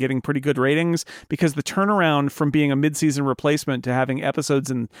Moonlighting and getting pretty good ratings, because the turnaround from being a mid-season replacement to having episodes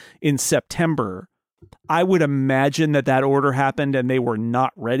in September, I would imagine that order happened and they were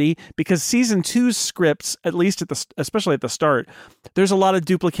not ready, because season 2's scripts, at least especially at the start, there's a lot of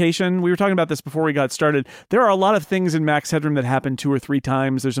duplication. We were talking about this before we got started. There are a lot of things in Max Headroom that happen 2 or 3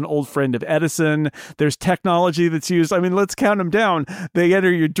 times. There's an old friend of Edison. There's technology that's used. I mean, let's count them down. They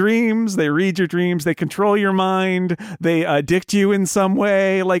enter your dreams. They read your dreams. They control your mind. They addict you in some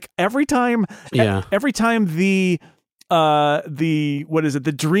way. Every time the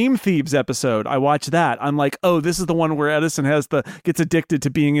the Dream Thieves episode. I watched that. I'm like, oh, this is the one where Edison gets addicted to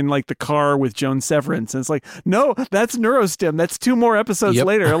being in like the car with Joan Severance, and it's like, no, that's Neurostim. That's 2 more episodes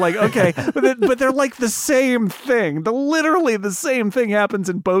later. Like, okay, but they're like the same thing. Literally the same thing happens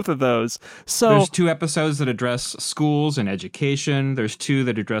in both of those. So there's 2 episodes that address schools and education. There's 2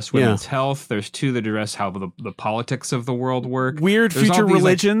 that address women's health. There's 2 that address how the politics of the world work. Weird future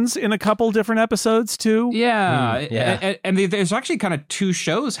religions in a couple different episodes too. Yeah. And there's actually kind of 2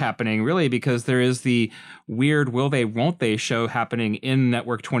 shows happening, really, because there is the weird will they, won't they show happening in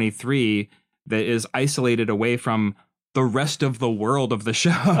Network 23 that is isolated away from the rest of the world of the show.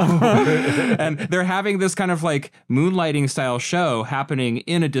 And they're having this kind of like moonlighting style show happening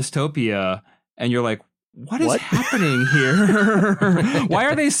in a dystopia. And you're like, what is happening here? Why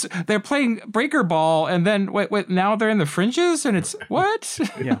are they're playing breaker ball and then wait, now they're in the fringes and it's what?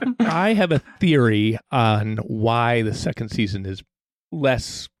 Yeah. I have a theory on why the second season is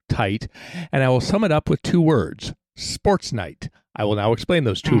less tight, and I will sum it up with 2 words: sports night. I will now explain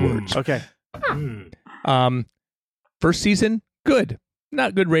those 2 words. Okay. First season, good.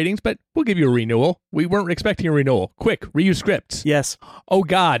 Not good ratings, but we'll give you a renewal. We weren't expecting a renewal. Quick, reuse scripts. Yes. Oh,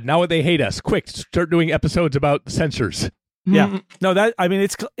 God, now they hate us. Quick, start doing episodes about the censors. Yeah. No,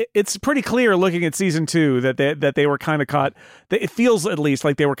 it's pretty clear looking at season 2 that they were kind of caught. It feels at least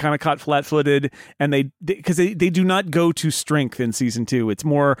like they were kind of caught flat-footed, and because they do not go to strength in season 2.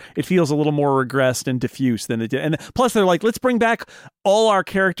 It feels a little more regressed and diffuse than it did. And plus they're like, let's bring back all our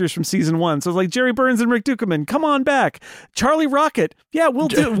characters from season 1. So it's like Jerry Burns and Rick Dukeman, come on back. Charlie Rocket, yeah, we'll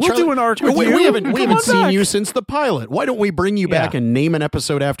do an arc with you. We haven't seen you since the pilot. Why don't we bring you back and name an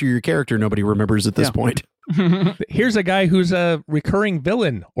episode after your character nobody remembers at this point? Here's a guy who's a recurring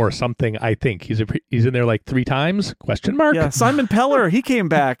villain or something. I think he's in there like 3 times? ? Yeah, Simon Peller, he came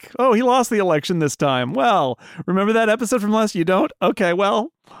back. Oh, he lost the election this time. Well, remember that episode from last? You don't? Okay,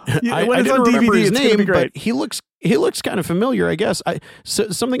 well, I when it's didn't on remember DVD, his it's going to be name, great. but he looks kind of familiar, I guess.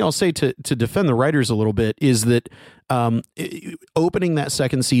 Something I'll say to defend the writers a little bit is that opening that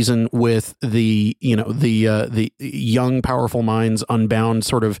second season with the young powerful minds unbound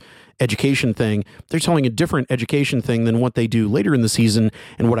sort of education thing, they're telling a different education thing than what they do later in the season.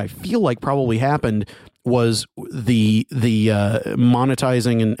 And what I feel like probably happened was the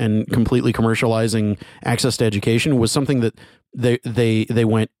monetizing and completely commercializing access to education was something that they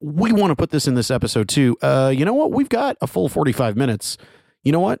went, we want to put this in this episode too. You know what? We've got a full 45 minutes.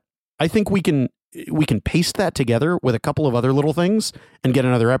 You know what? I think we can paste that together with a couple of other little things and get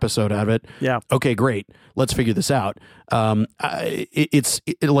another episode out of it. Yeah. Okay, great. Let's figure this out. It's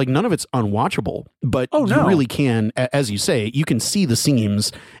like none of it's unwatchable, but you really can, as you say, you can see the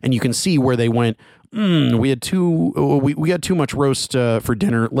seams and you can see where they went. We had too much roast for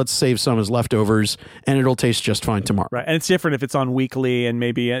dinner. Let's save some as leftovers, and it'll taste just fine tomorrow. Right, and it's different if it's on weekly, and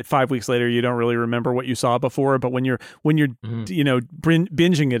maybe 5 weeks later you don't really remember what you saw before. But when you're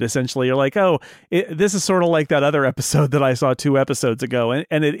binging it, essentially, you're like, oh, this is sort of like that other episode that I saw 2 episodes ago,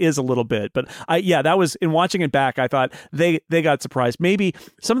 and it is a little bit. But that was in watching it back. I thought they got surprised. Maybe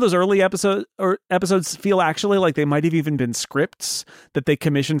some of those early episodes feel actually like they might have even been scripts that they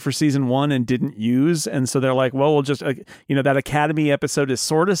commissioned for season 1 and didn't use. And so they're like, well, we'll just, that Academy episode is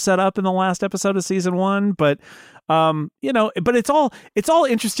sort of set up in the last episode of season 1, but, but it's all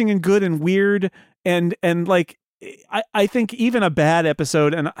interesting and good and weird. And like, I think even a bad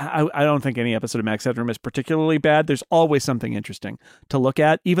episode, and I don't think any episode of Max Headroom is particularly bad. There's always something interesting to look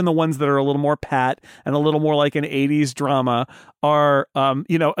at. Even the ones that are a little more pat and a little more like an 80s drama are,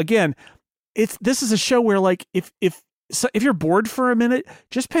 again, this is a show where like, so if you're bored for a minute,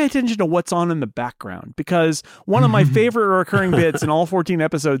 just pay attention to what's on in the background, because one of my favorite recurring bits in all 14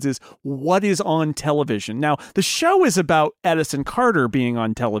 episodes is what is on television. Now, the show is about Edison Carter being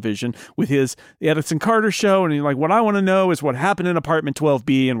on television with the Edison Carter show. And you're like, what I want to know is what happened in apartment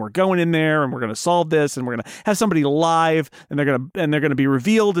 12B, and we're going in there and we're going to solve this, and we're going to have somebody live, and they're going to be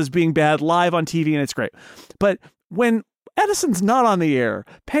revealed as being bad live on TV. And it's great. But when Edison's not on the air,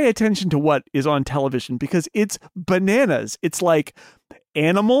 pay attention to what is on television, because it's bananas. It's like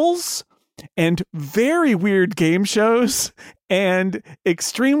animals and very weird game shows and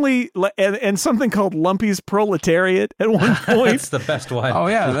extremely and something called Lumpy's Proletariat at one point. That's the best one. Oh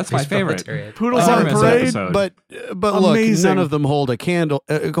yeah, that's my favorite. Poodles on Parade. But look, none of them hold a candle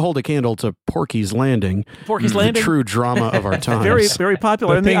to Porky's Landing. Porky's Landing, the true drama of our times. Very, very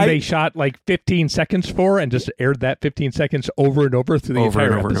popular. The thing they shot like 15 seconds for and just aired that 15 seconds over and over through the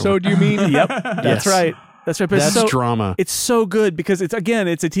entire episode. You mean? Yep, that's right. That's right. But that's drama. It's so good because it's a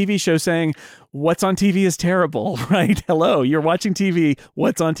TV show saying what's on TV is terrible, right? Hello, you're watching TV.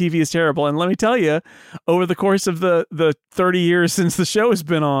 What's on TV is terrible. And let me tell you, over the course of the 30 years since the show has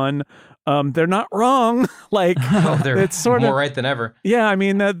been on, they're not wrong. Like it's sort of more right than ever. Yeah, I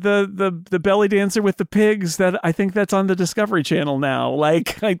mean the belly dancer with the pigs, that I think that's on the Discovery Channel now.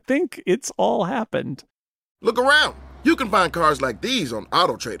 Like I think it's all happened. Look around. You can find cars like these on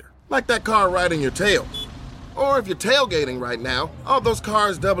AutoTrader, like that car riding your tail. Or if you're tailgating right now, all those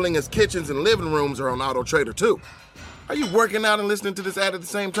cars doubling as kitchens and living rooms are on AutoTrader too. Are you working out and listening to this ad at the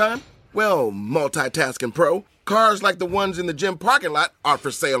same time? Well, multitasking pro, cars like the ones in the gym parking lot are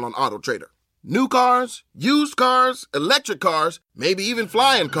for sale on AutoTrader. New cars, used cars, electric cars, maybe even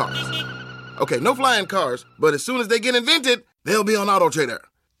flying cars. Okay, no flying cars, but as soon as they get invented, they'll be on AutoTrader.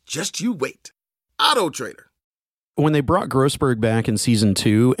 Just you wait. AutoTrader. When they brought Grossberg back in season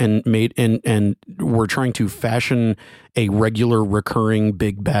 2 and made and were trying to fashion a regular recurring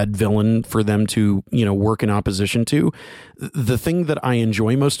big bad villain for them to, work in opposition to, the thing that I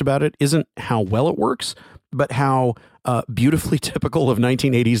enjoy most about it isn't how well it works, but how beautifully typical of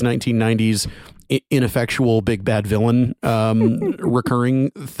 1980s, 1990s ineffectual big bad villain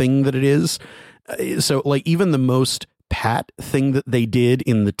recurring thing that it is. So like even the most pat thing that they did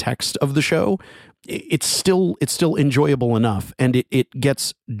in the text of the show, it's still enjoyable enough, and it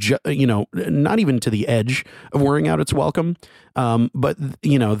gets not even to the edge of wearing out its welcome, but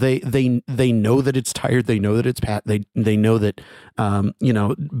they know that it's tired, they know that it's pat, they know that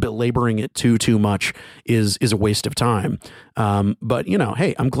belaboring it too much is a waste of time, but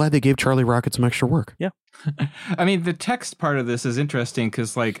hey, I'm glad they gave Charlie Rocket some extra work. Yeah. I mean, the text part of this is interesting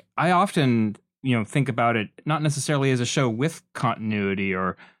because like I often think about it not necessarily as a show with continuity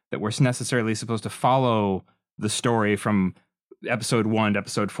or that we're necessarily supposed to follow the story from episode 1 to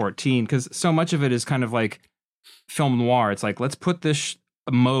episode 14, because so much of it is kind of like film noir. It's like, let's put this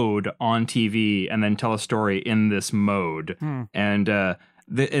mode on TV and then tell a story in this mode. And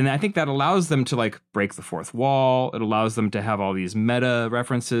I think that allows them to like break the fourth wall. It allows them to have all these meta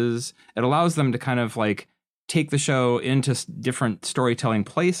references. It allows them to kind of like take the show into different storytelling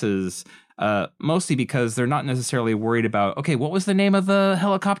places. Mostly because they're not necessarily worried about, okay, what was the name of the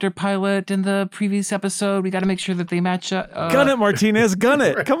helicopter pilot in the previous episode? We got to make sure that they match up. Gun it, Martinez. Gun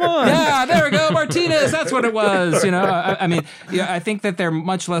it. Come on. Yeah, there we go. Martinez. That's what it was. I mean, I think that they're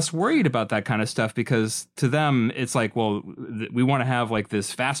much less worried about that kind of stuff because to them, it's like, well, we want to have like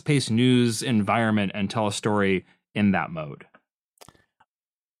this fast-paced news environment and tell a story in that mode.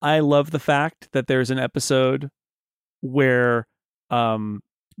 I love the fact that there's an episode where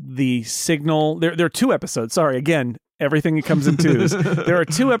the signal there are 2 episodes. Sorry, again, everything comes in twos. There are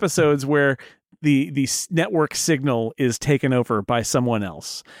 2 episodes where the network signal is taken over by someone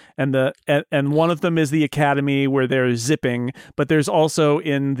else, and one of them is the Academy where they're zipping, but there's also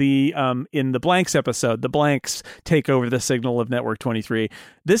in the Blanks episode, the Blanks take over the signal of Network 23.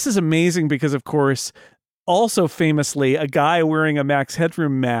 This is amazing because, of course, also famously, a guy wearing a Max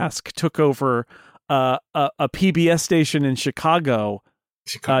Headroom mask took over a PBS station in Chicago.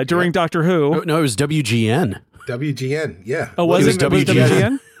 During Doctor Who. No, it was WGN. WGN, yeah. Oh, was it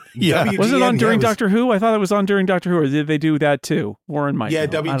WGN? Yeah. WGN, was it on during Doctor Who? I thought it was on during Doctor Who, or did they do that too? Warren might know.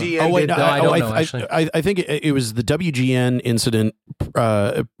 WGN. Oh, wait, did, I don't know, actually. I think it was the WGN incident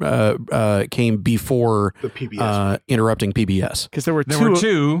came before the PBS interrupting PBS. Because there were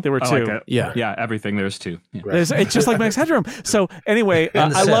two. There were two. Yeah, everything. There's 2. Yeah. Right. It's just like Max Headroom. So anyway,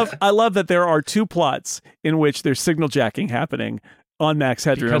 I love that there are 2 plots in which there's signal jacking happening on Max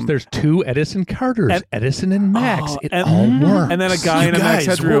Headroom. Because there's 2 Edison Carters, Edison and Max. It all works. And then a guy in a Max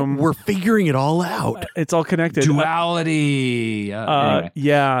Headroom. We're figuring it all out. It's all connected. Duality. Anyway.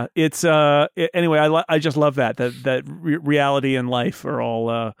 Yeah. It's anyway. I just love that reality and life are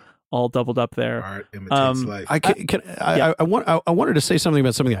all doubled up there. Art imitates life. I wanted to say something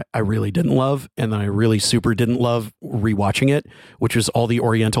about something I really didn't love, and then I really super didn't love rewatching it, which was all the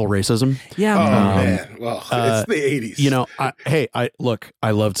Oriental racism. Yeah. Man. Well, it's the 80s.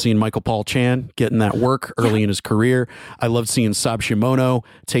 I loved seeing Michael Paul Chan getting that work early in his career. I loved seeing Sab Shimono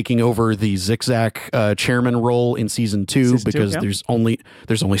taking over the Zigzag chairman role in season 2 because there's only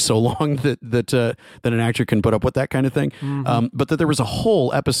so long that an actor can put up with that kind of thing. Mm-hmm. But that there was a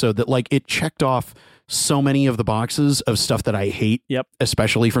whole episode that like it checked off so many of the boxes of stuff that I hate,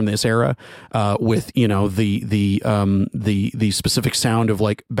 especially from this era, with the specific sound of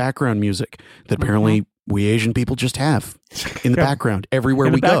like background music that apparently we Asian people just have in the background everywhere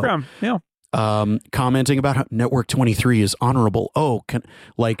we go. Yeah. Commenting about how Network 23 is honorable.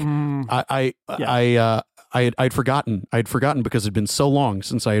 I'd forgotten because it'd been so long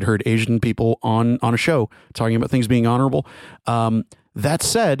since I had heard Asian people on a show talking about things being honorable. That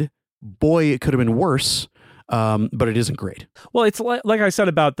said, boy, it could have been worse. But it isn't great. Well, it's like I said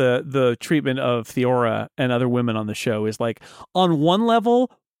about the treatment of Theora and other women on the show is like, on one level,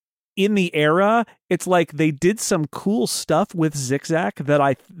 in the era, it's like they did some cool stuff with Zigzag that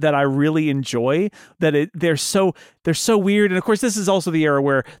I really enjoy. They're so weird, and of course, this is also the era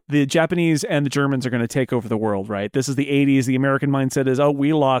where the Japanese and the Germans are going to take over the world. Right? This is the 80s. The American mindset is, oh,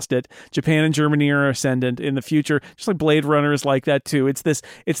 we lost it. Japan and Germany are ascendant in the future, just like Blade Runner is like that too. It's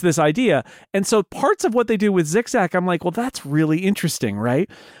this idea, and so parts of what they do with Zigzag, I'm like, well, that's really interesting,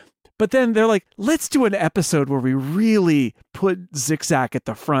 right? But then they're like, let's do an episode where we really put Zigzag at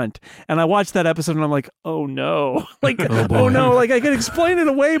the front. And I watched that episode and I'm like, oh no. Like, oh no. Like I could explain it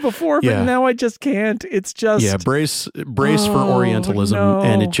away before, but now I just can't. It's just. Brace for Orientalism. No.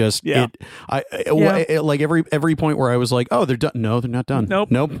 And it just, like every point where I was like, oh, they're done. No, they're not done.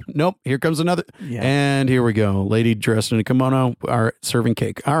 Nope. Here comes another. Yeah. And here we go. Lady dressed in a kimono, serving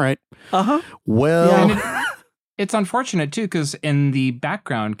cake. All right. Well. Yeah, it's unfortunate, too, because in the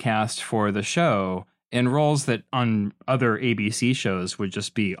background cast for the show, in roles that on other ABC shows would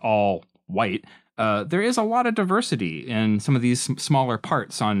just be all white, there is a lot of diversity in some of these smaller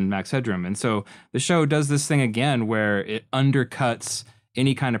parts on Max Headroom. And so the show does this thing again where it undercuts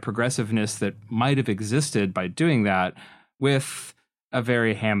any kind of progressiveness that might have existed by doing that with a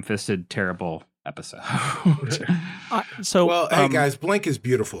very ham-fisted, terrible episode. Hey, guys, Blink is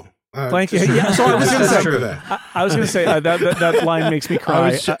beautiful. Blank. Yeah, so I was going to say that line makes me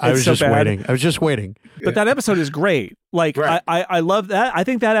cry. I was just waiting. I was just waiting. But that episode is great. Like I love that. I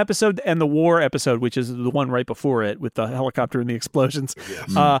think that episode and the war episode, which is the one right before it with the helicopter and the explosions,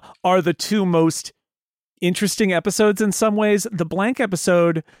 are the two most interesting episodes in some ways. The Blank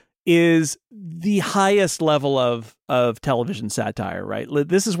episode is the highest level of television satire, right?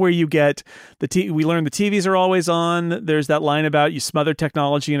 This is where you get we learn the TVs are always on. There's that line about you smother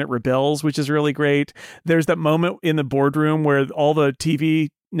technology and it rebels, which is really great. There's that moment in the boardroom where all the TV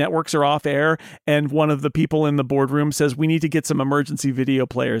networks are off air and one of the people in the boardroom says, we need to get some emergency video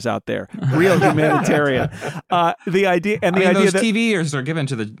players out there. Real humanitarian. The idea that TVs are given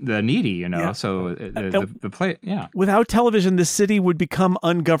to the needy, so the play, without television, the city would become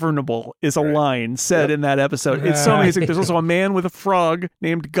ungovernable is a line said in that episode. It's so amazing. There's also a man with a frog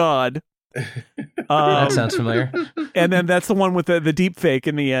named God. That sounds familiar. And then that's the one with the deep fake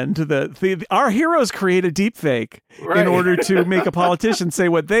in the end. Our heroes create a deep fake in order to make a politician say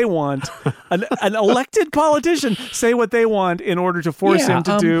what they want. An elected politician say what they want in order to force him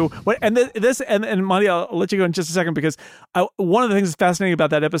to do what. And and Monty, I'll let you go in just a second because one of the things that's fascinating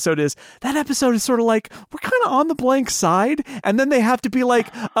about that episode is sort of like we're kind of on the Blank side, and then they have to be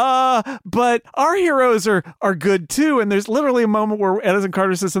like, but our heroes are good too. And there's literally a moment where Edison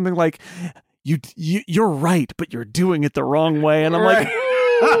Carter says something like, you're right, but you're doing it the wrong way. And I'm like,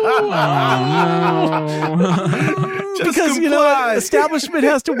 no. Because, establishment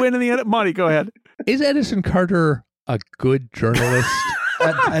has to win in the end. Monty, go ahead. Is Edison Carter a good journalist?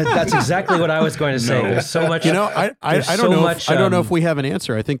 That's exactly what I was going to say. There's so much. I don't know. I don't know if we have an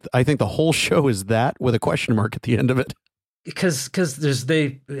answer. I think the whole show is that with a question mark at the end of it. Because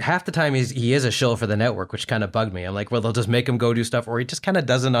half the time he is a shill for the network, which kind of bugged me. I'm like, well, they'll just make him go do stuff, or he just kind of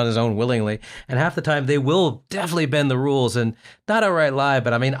does it on his own willingly. And half the time they will definitely bend the rules and not outright lie.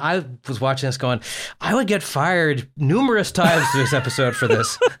 But I mean, I was watching this going, I would get fired numerous times this episode for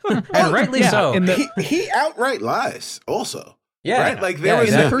this, and rightly so. He outright lies also. Yeah, right. Like in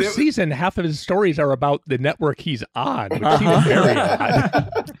the first season, half of his stories are about the network he's on, which seems very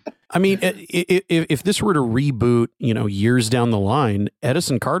odd. I mean, if this were to reboot, years down the line,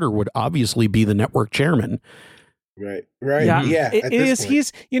 Edison Carter would obviously be the network chairman. Right. Yeah. It is.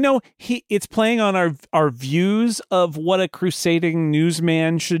 He's, it's playing on our views of what a crusading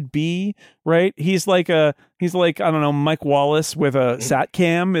newsman should be. Right. He's like, I don't know, Mike Wallace with a sat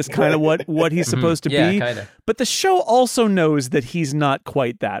cam is kind of what he's supposed to be. Kinda. But the show also knows that he's not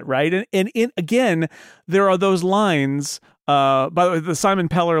quite that. Right. And again, there are those lines. By the way, the Simon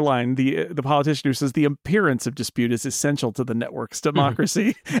Peller line, the politician who says the appearance of dispute is essential to the network's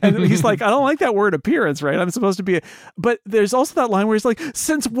democracy. And he's like, I don't like that word appearance, right? I'm supposed to be but there's also that line where he's like,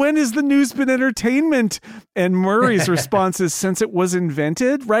 since when has the news been entertainment? And Murray's response is, since it was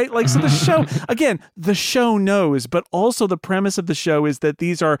invented, right? Like, so the show knows, but also the premise of the show is that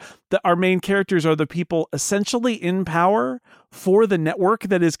our main characters are the people essentially in power for the network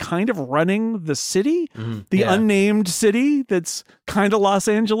that is kind of running the city, the unnamed city that's kind of Los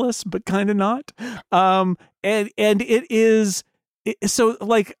Angeles, but kind of not. And it is so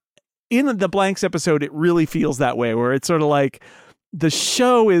like in the Blanks episode, it really feels that way, where it's sort of like the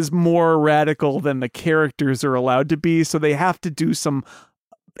show is more radical than the characters are allowed to be. So they have to do some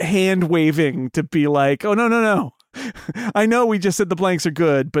hand waving to be like, oh, no. I know we just said the Blanks are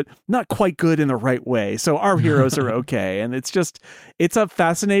good, but not quite good in the right way. So our heroes are okay. And it's a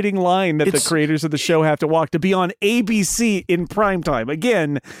fascinating line that the creators of the show have to walk to be on ABC in primetime.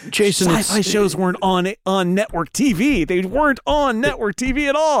 Again, Jason, sci-fi shows weren't on network TV. They weren't on network TV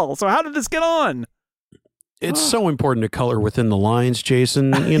at all. So how did this get on? It's so important to color within the lines,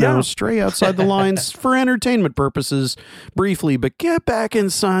 Jason. You know, stray outside the lines for entertainment purposes briefly, but get back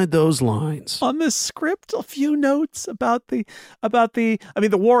inside those lines. On the script, a few notes about the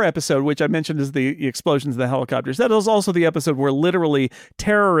war episode, which I mentioned is the explosions of the helicopters. That is also the episode where literally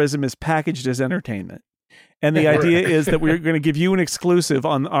terrorism is packaged as entertainment. And the idea is that we're going to give you an exclusive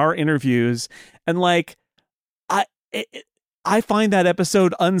on our interviews. And like, I find that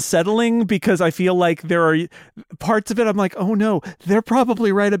episode unsettling because I feel like there are parts of it I'm like, oh no, they're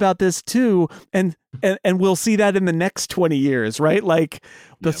probably right about this too. And we'll see that in the next 20 years, right? Like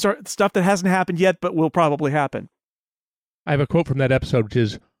the stuff that hasn't happened yet, but will probably happen. I have a quote from that episode, which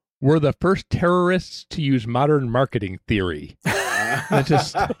is, "We're the first terrorists to use modern marketing theory." It's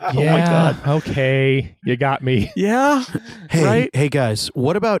just, oh my God. Okay, you got me. Yeah. Hey guys,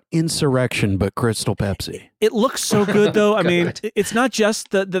 what about Insurrection but Crystal Pepsi? It looks so good though. I mean, it's not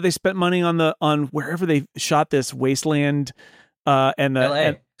just that they spent money on wherever they shot this Wasteland and the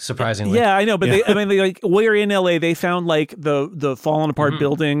LA. Surprisingly. Yeah, I know, but they like where in LA they found like the fallen apart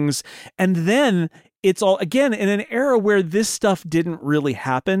buildings, and then it's all again in an era where this stuff didn't really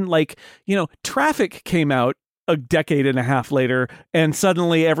happen. Like, you know, Traffic came out a decade and a half later, and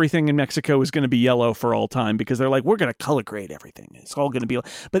suddenly everything in Mexico is going to be yellow for all time because they're like, we're going to color grade everything. It's all going to be,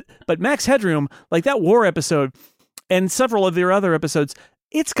 but Max Headroom, like that war episode and several of their other episodes,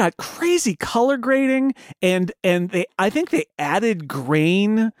 it's got crazy color grading, and I think they added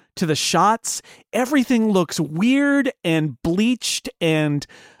grain to the shots. Everything looks weird and bleached and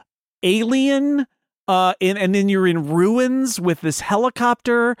alien, and then you're in ruins with this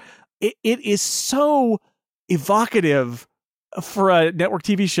helicopter. It is so evocative for a network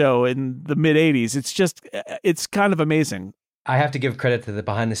TV show in the mid 80s. It's kind of amazing. I have to give credit to the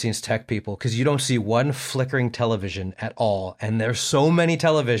behind the scenes tech people because you don't see one flickering television at all. And there's so many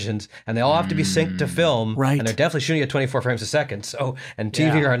televisions and they all have to be synced to film. Right. And they're definitely shooting at 24 frames a second. So, and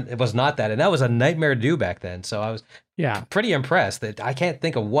TV it was not that. And that was a nightmare to do back then. So I was pretty impressed that I can't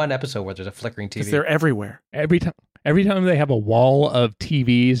think of one episode where there's a flickering TV. Because they're everywhere. Every time they have a wall of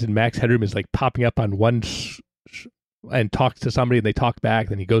TVs and Max Headroom is like popping up on one and talks to somebody and they talk back,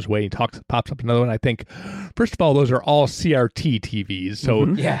 then he goes away and pops up another one. I think, first of all, those are all CRT TVs. So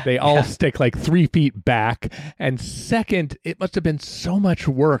they all stick like 3 feet back. And second, it must have been so much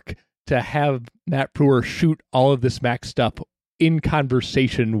work to have Matt Frewer shoot all of this Max stuff in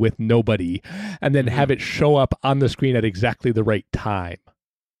conversation with nobody and then have it show up on the screen at exactly the right time.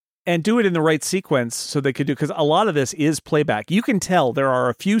 And do it in the right sequence so they could do, because a lot of this is playback. You can tell there are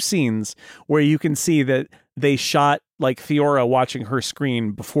a few scenes where you can see that they shot like Fiora watching her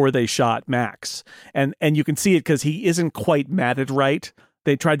screen before they shot Max. And you can see it because he isn't quite matted right.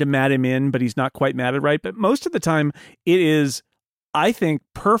 They tried to mat him in, but he's not quite matted right. But most of the time it is, I think,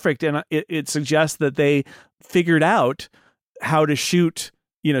 perfect. And it suggests that they figured out how to shoot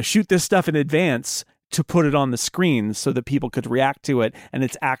this stuff in advance to put it on the screen so that people could react to it and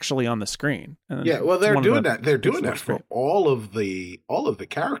it's actually on the screen. And well, they're doing that. They're doing that for all of the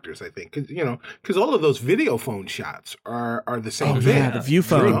characters, I think, because all of those video phone shots are the same thing. Yeah, the view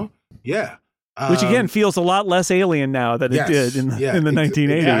phone. Which again feels a lot less alien now than it did in the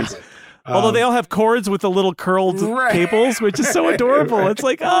 1980s. Exactly. Although they all have cords with the little curled cables, which is so adorable. It's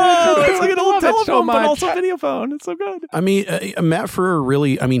like, it's like an old telephone, but also video phone. It's so good. I mean, Matt Frewer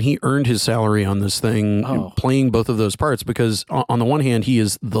really, he earned his salary on this thing playing both of those parts because on the one hand, he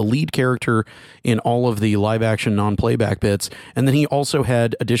is the lead character in all of the live action non-playback bits. And then he also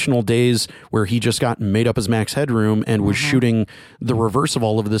had additional days where he just got made up as Max Headroom and was shooting the reverse of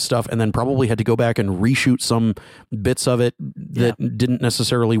all of this stuff and then probably had to go back and reshoot some bits of it that didn't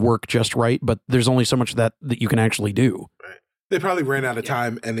necessarily work just right, but there's only so much that you can actually do. Right. They probably ran out of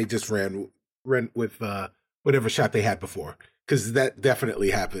time and they just ran with whatever shot they had before, because that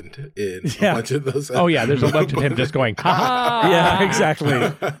definitely happened in a bunch of those. There's a bunch of him just going, ha! Yeah,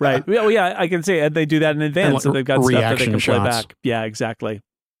 exactly. Right. Well, yeah, I can say they do that in advance, so they've got stuff that they can play back. Yeah, exactly.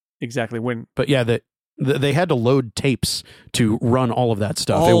 But yeah, they had to load tapes to run all of that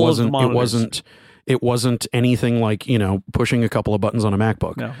stuff. It wasn't anything like, pushing a couple of buttons on a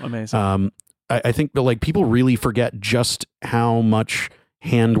MacBook. No, amazing. I think that like people really forget just how much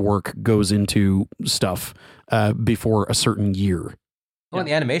handwork goes into stuff before a certain year. Oh, and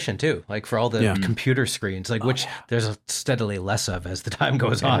the animation too, like for all the computer screens, like which there's steadily less of as the time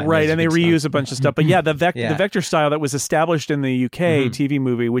goes on. Right, and they reuse a bunch of stuff. But the vector style that was established in the UK TV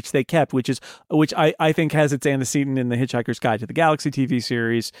movie, which they kept, which I think has its antecedent in the Hitchhiker's Guide to the Galaxy TV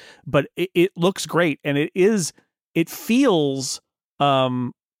series. But it looks great, and it feels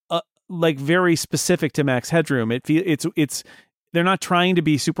like very specific to Max Headroom. It's they're not trying to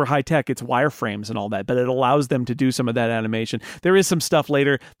be super high tech. It's wireframes and all that, but it allows them to do some of that animation. There is some stuff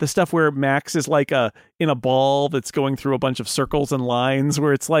later, the stuff where Max is like in a ball that's going through a bunch of circles and lines,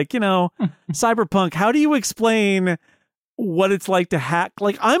 where it's like, cyberpunk. How do you explain what it's like to hack?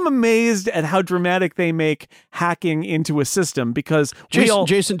 Like, I'm amazed at how dramatic they make hacking into a system, because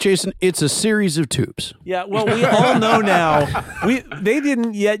Jason, it's a series of tubes. Yeah, well, we all know now. They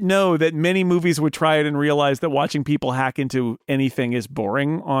didn't yet know that many movies would try it and realize that watching people hack into anything is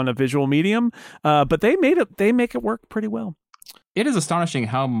boring on a visual medium. But they make it work pretty well. It is astonishing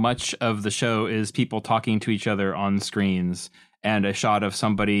how much of the show is people talking to each other on screens, and a shot of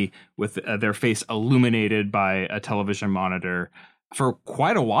somebody with their face illuminated by a television monitor for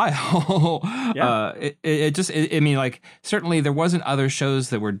quite a while. Certainly there wasn't other shows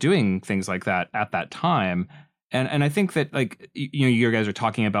that were doing things like that at that time. And I think that, like, you guys are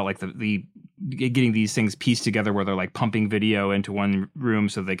talking about like the getting these things pieced together where they're like pumping video into one room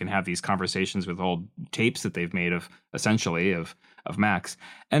so they can have these conversations with old tapes that they've made of Max.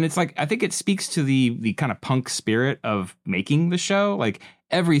 And it's like, I think it speaks to the kind of punk spirit of making the show. Like,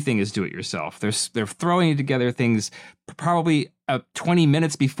 everything is do it yourself. They're throwing together things probably 20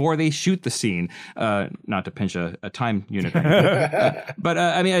 minutes before they shoot the scene. Not to pinch a time unit. But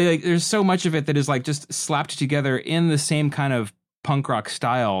there's so much of it that is like just slapped together in the same kind of punk rock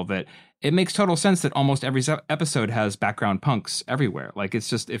style that it makes total sense that almost every episode has background punks everywhere. Like, it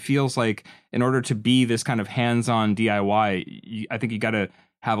feels like in order to be this kind of hands-on DIY, I think you got to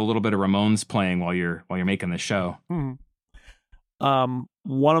have a little bit of Ramones playing while you're making the show. One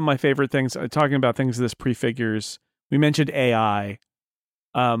of my favorite things, talking about things this prefigures, we mentioned AI.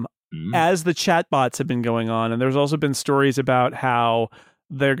 As the chatbots have been going on, and there's also been stories about how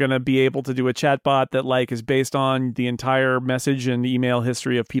they're going to be able to do a chatbot that like is based on the entire message and email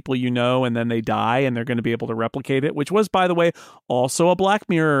history of people and then they die, and they're going to be able to replicate it, which was, by the way, also a Black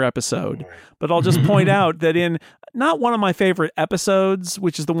Mirror episode. But I'll just point out that in not one of my favorite episodes,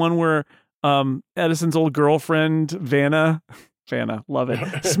 which is the one where Edison's old girlfriend, Vanna, love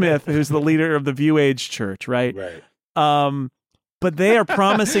it, Smith, who's the leader of the View Age Church, right? But they are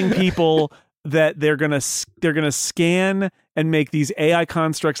promising people that they're gonna scan and make these AI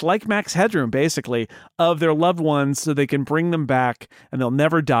constructs like Max Headroom, basically, of their loved ones so they can bring them back and they'll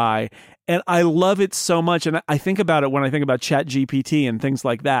never die. And I love it so much. And I think about it when I think about ChatGPT and things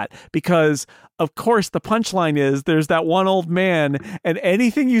like that, because of course the punchline is there's that one old man, and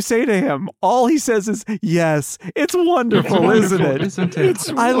anything you say to him, all he says is, yes, it's wonderful, isn't it?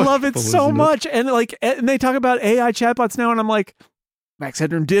 I love it so much. And they talk about AI chatbots now, and I'm like, Max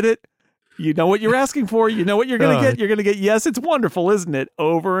Headroom did it. You know what you're asking for. You know what you're going to get. You're going to get, yes, it's wonderful, isn't it?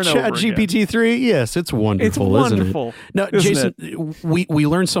 Over and over again. ChatGPT-3, yes, it's wonderful, isn't it? Now, Jason, we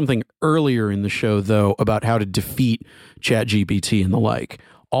learned something earlier in the show, though, about how to defeat ChatGPT and the like.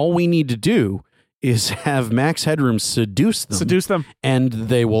 All we need to do is have Max Headroom seduce them. And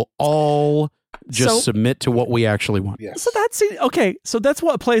they will all just submit to what we actually want. Yes. So that's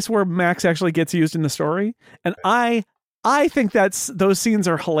what place where Max actually gets used in the story. And I think those scenes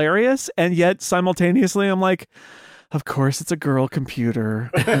are hilarious, and yet simultaneously I'm like, of course it's a girl computer,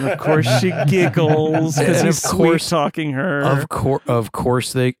 and of course she giggles because he's sweet talking her. Of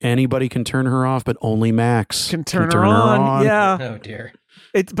course anybody can turn her off, but only Max can turn her on. Yeah. Oh dear.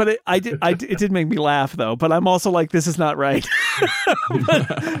 It did make me laugh though, but I'm also like, this is not right.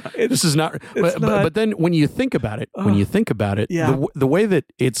 This is not. But then when you think about it, the way that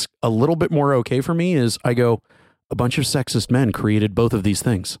it's a little bit more okay for me is I go, a bunch of sexist men created both of these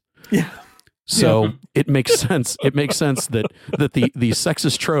things. Yeah. So it makes sense. It makes sense that the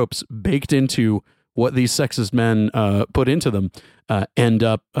sexist tropes baked into what these sexist men put into them end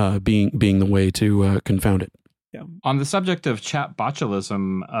up being the way to confound it. Yeah. On the subject of chat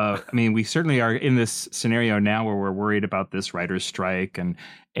botulism, we certainly are in this scenario now where we're worried about this writer's strike and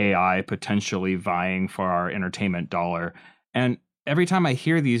AI potentially vying for our entertainment dollar. And every time I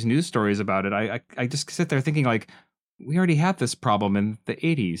hear these news stories about it, I just sit there thinking, like, we already had this problem in the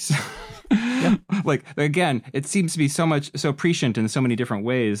 80s. Like, again, it seems to be so prescient in so many different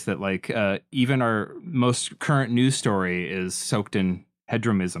ways that, like, even our most current news story is soaked in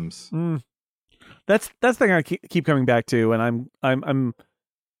Headroomisms. That's the thing I keep coming back to, and I'm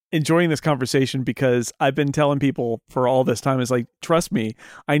enjoying this conversation because I've been telling people for all this time, is like, trust me,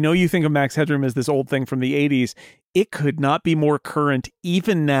 I know you think of Max Headroom as this old thing from the 80s. It could not be more current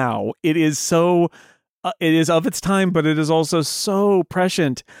even now. It is so... it is of its time, but it is also so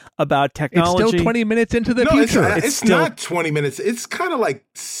prescient about technology. It's still 20 minutes into the future. It's still, not 20 minutes. It's kind of like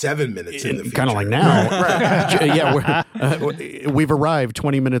 7 minutes in the future. Kind of like now. We've arrived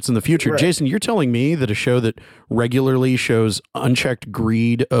 20 minutes in the future. Right. Jason, you're telling me that a show that regularly shows unchecked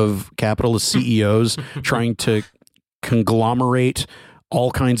greed of capitalist CEOs trying to conglomerate all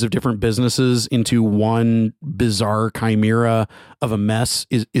kinds of different businesses into one bizarre chimera of a mess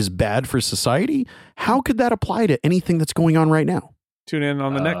is bad for society? How could that apply to anything that's going on right now? Tune in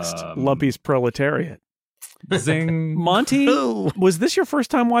on the next Lumpy's Proletariat. Zing. Monty, was this your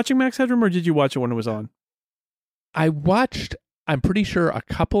first time watching Max Headroom, or did you watch it when it was on? I watched, I'm pretty sure, a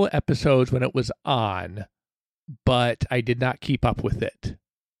couple of episodes when it was on, but I did not keep up with it.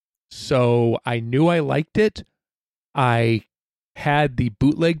 So I knew I liked it. I had the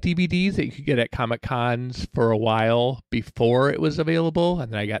bootleg DVDs that you could get at Comic Cons for a while before it was available,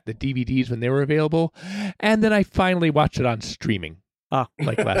 and then I got the DVDs when they were available, and then I finally watched it on streaming.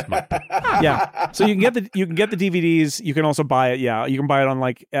 Like last month. Yeah. So you can get the DVDs. You can also buy it. Yeah. You can buy it on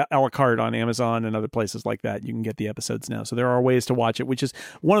like a la carte on Amazon and other places like that. You can get the episodes now. So there are ways to watch it, which is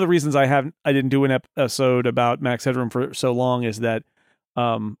one of the reasons I didn't do an episode about Max Headroom for so long, is that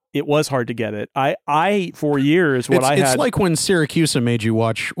it was hard to get it. I for years it's like when Syracuse made you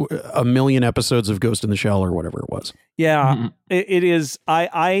watch a million episodes of Ghost in the Shell or whatever it was. Yeah, mm-hmm. It is.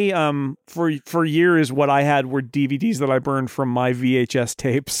 For years what I had were DVDs that I burned from my VHS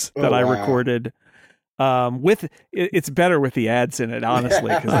tapes that I recorded. It's better with the ads in it,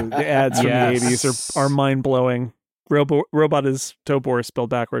 honestly, because the ads from the 80s are mind blowing. Robot is Tobor spelled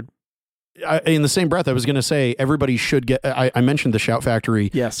backward. In the same breath, I was going to say everybody should get. I mentioned the Shout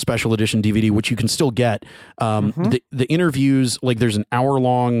Factory special edition DVD, which you can still get. The interviews, like there's an hour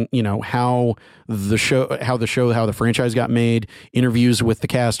long, how the franchise got made. Interviews with the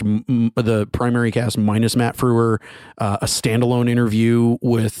cast, the primary cast minus Matt Frewer. A standalone interview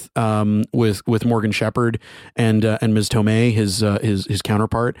with Morgan Shepherd and Ms. Tomei, his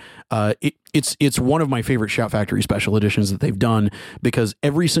counterpart. It's one of my favorite Shout Factory special editions that they've done, because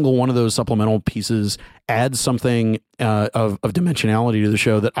every single one of those supplemental pieces adds something of dimensionality to the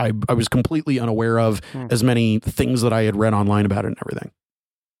show that I was completely unaware of, as many things that I had read online about it and everything.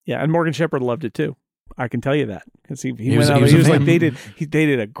 Yeah, and Morgan Shepherd loved it too. I can tell you that, because he was like they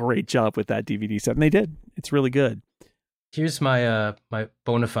did a great job with that DVD set, and they did. It's really good. Here's my my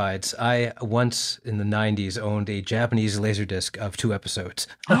bona fides. I once in the 90s owned a Japanese Laserdisc of 2 episodes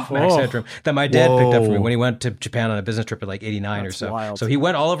of Max Headroom that my dad picked up for me when he went to Japan on a business trip at like 89 or so. Wild. So he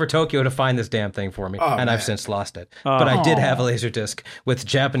went all over Tokyo to find this damn thing for me, and I've since lost it. But I did have a Laserdisc with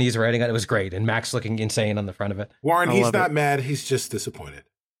Japanese writing on it. It was great, and Max looking insane on the front of it. Warren, he's not mad. He's just disappointed.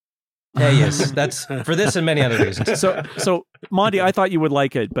 Yeah, yes, that's for this and many other reasons. So Monty, I thought you would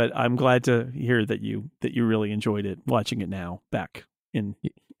like it, but I'm glad to hear that you really enjoyed it watching it now back in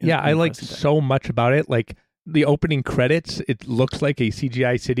I liked so much about it. Like the opening credits, it looks like a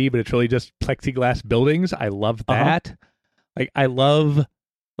CGI city, but it's really just plexiglass buildings. I love that. Like I love,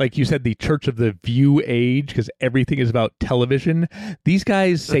 like you said, the Church of the View age, because everything is about television. These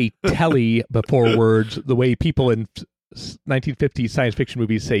guys say telly before words the way people in 1950s science fiction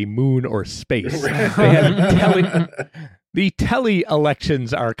movies say moon or space. They have the tele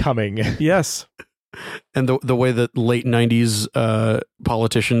elections are coming. Yes. And the way that late 90s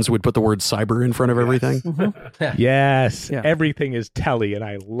politicians would put the word cyber in front of everything. Mm-hmm. Yes. Yeah. Everything is telly, and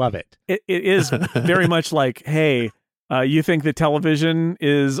I love it. It is very much like, hey, you think that television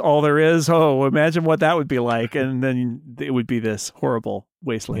is all there is? Oh, imagine what that would be like. And then it would be this horrible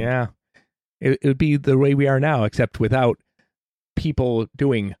wasteland. Yeah. It would be the way we are now, except without people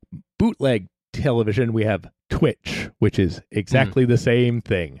doing bootleg television. We have Twitch, which is exactly the same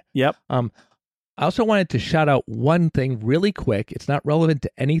thing. Yep. I also wanted to shout out one thing really quick. It's not relevant to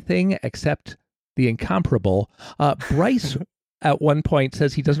anything except the incomparable. Bryce at one point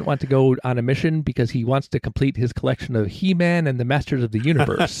says he doesn't want to go on a mission because he wants to complete his collection of He-Man and the Masters of the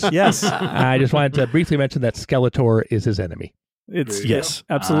Universe. Yes. I just wanted to briefly mention that Skeletor is his enemy. It's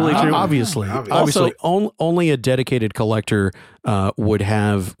absolutely true. Obviously. Only a dedicated collector would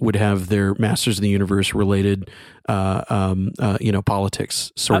have their Masters of the Universe related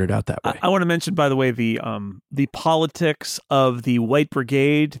politics sorted out that way. I want to mention, by the way, the politics of the White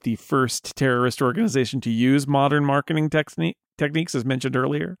Brigade, the first terrorist organization to use modern marketing techniques, as mentioned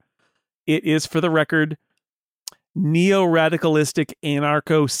earlier. It is, for the record, neo-radicalistic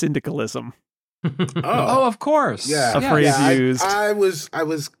anarcho-syndicalism. Oh, of course. Yeah. A phrase used. I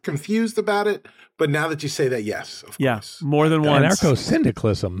was confused about it, but now that you say that, yes, of course. More than once.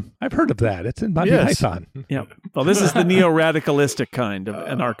 Anarcho-syndicalism. I've heard of that. It's in Monty Python. Yeah. Well, this is the neo-radicalistic kind of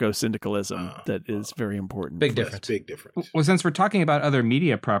anarcho-syndicalism that is very important. Big difference. Big difference. Well, since we're talking about other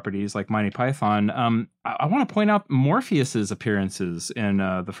media properties like Monty Python, I want to point out Morpheus's appearances in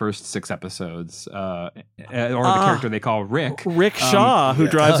the first 6 episodes, or the character they call Rick. Rick Shaw, who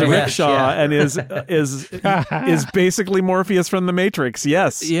drives a rickshaw and is basically Morpheus from The Matrix.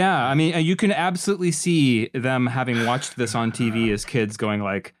 Yes. Yeah. I mean, you can absolutely see them having watched this on TV as kids going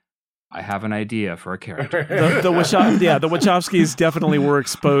like, I have an idea for a character. The Wachowskis definitely were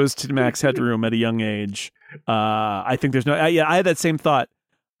exposed to Max Headroom at a young age. I think there's I had that same thought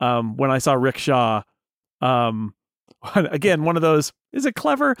when I saw Rick Shaw. Again, one of those, is it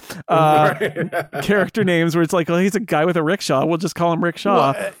clever? Character names where it's like, oh, he's a guy with a rickshaw. We'll just call him Rick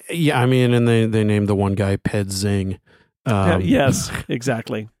Shaw. Well, I mean, and they named the one guy Ped Zing. Yes,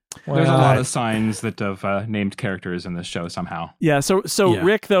 exactly. There's a lot of signs that have named characters in this show somehow. Yeah. So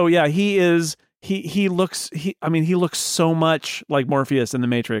Rick, though, he looks so much like Morpheus in The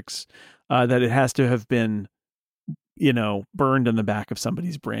Matrix that it has to have been, burned in the back of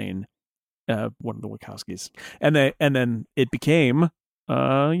somebody's brain. One of the Wachowskis, and then it became,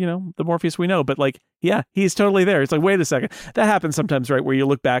 the Morpheus we know. But he's totally there. It's like, wait a second, that happens sometimes, right? Where you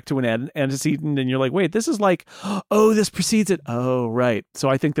look back to an antecedent and you're like, wait, this is like, oh, this precedes it. Oh, right. So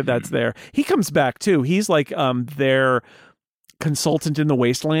I think that's there. He comes back too. He's like their consultant in the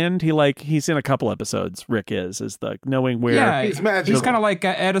wasteland. He's in a couple episodes. Rick is the knowing where. Yeah, he's kind of like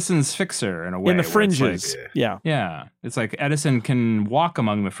Edison's fixer in a way. In the fringes. Yeah. It's like Edison can walk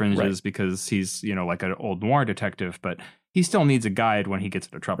among the fringes because he's like an old noir detective, but he still needs a guide when he gets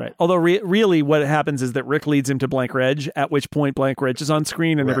into trouble. Right. Although really what happens is that Rick leads him to Blank Reg, at which point Blank Reg is on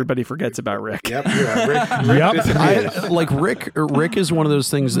screen and everybody forgets about Rick. Yep. Yeah. Rick is one of those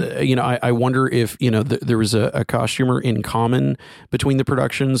things that, I wonder if, there was a costumer in common between the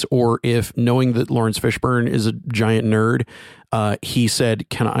productions, or if, knowing that Lawrence Fishburne is a giant nerd, he said,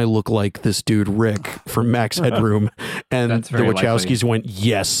 can I look like this dude Rick from Max Headroom? And the Wachowskis went,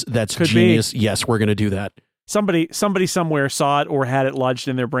 yes, that's genius. Yes, we're going to do that. Somebody somewhere saw it or had it lodged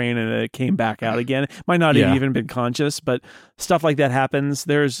in their brain and it came back out again. It might not have even been conscious, but stuff like that happens.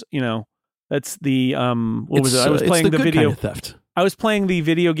 There's, that's the, what was it? I was playing the video kind of theft. I was playing the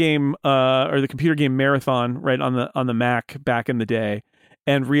video game, or the computer game Marathon, right, on the Mac back in the day,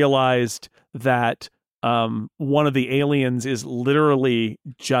 and realized that one of the aliens is literally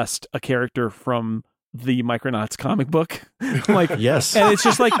just a character from the Micronauts comic book. Yes. And it's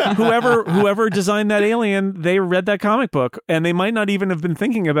just like whoever designed that alien, they read that comic book, and they might not even have been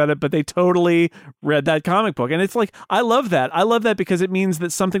thinking about it, but they totally read that comic book. And it's like, I love that because it means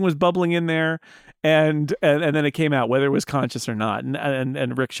that something was bubbling in there and then it came out, whether it was conscious or not.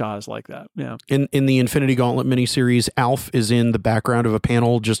 And Rick Shaw is like that. Yeah. In the Infinity Gauntlet miniseries, Alf is in the background of a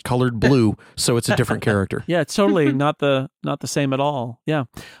panel just colored blue, so it's a different character. Yeah, it's totally not the same at all. Yeah.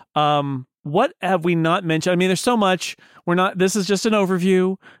 What have we not mentioned? I mean, there's so much. This is just an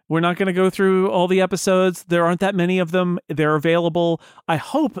overview. We're not going to go through all the episodes. There aren't that many of them. They're available. I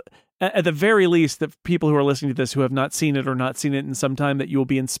hope, at the very least, that people who are listening to this who have not seen it or not seen it in some time, that you will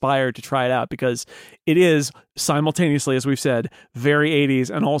be inspired to try it out, because it is simultaneously, as we've said, very 80s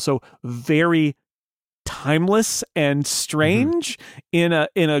and also very timeless and strange in a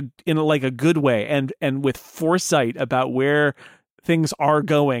like a good way, and with foresight about where things are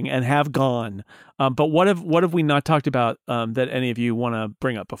going and have gone. But what have we not talked about that any of you want to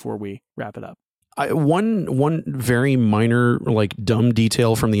bring up before we wrap it up? One very minor, dumb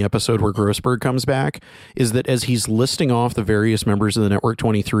detail from the episode where Grossberg comes back is that as he's listing off the various members of the Network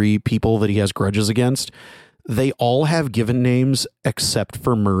 23 people that he has grudges against, they all have given names except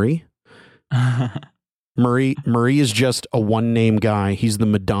for Murray. Murray is just a one-name guy. He's the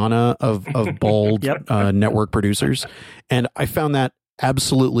Madonna of bald network producers. And I found that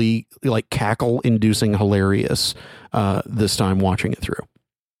absolutely cackle-inducing hilarious this time watching it through.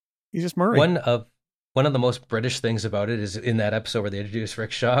 He's just Murray. One of the most British things about it is in that episode where they introduce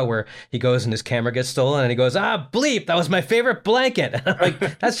Rick Shaw, where he goes and his camera gets stolen and he goes, bleep, that was my favorite blanket.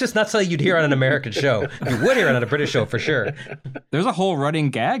 That's just not something you'd hear on an American show. You would hear it on a British show for sure. There's a whole running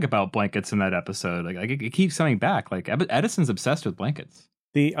gag about blankets in that episode. It keeps coming back. Edison's obsessed with blankets.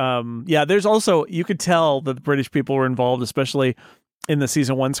 There's also, you could tell that the British people were involved, especially in the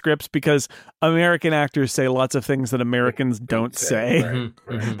season 1 scripts, because American actors say lots of things that Americans don't say.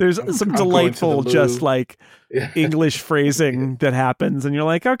 Right. There's some delightful, just like English phrasing that happens, and you're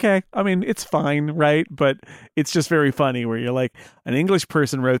like, okay, I mean, it's fine, right? But it's just very funny where you're like, an English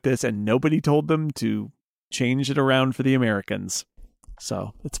person wrote this and nobody told them to change it around for the Americans.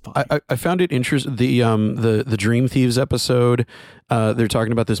 So it's fine. I found it interesting. The Dream Thieves episode, they're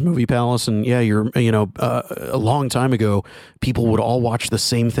talking about this movie palace, and a long time ago, people would all watch the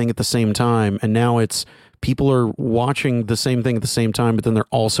same thing at the same time, and now it's people are watching the same thing at the same time, but then they're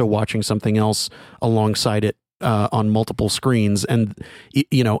also watching something else alongside it on multiple screens. And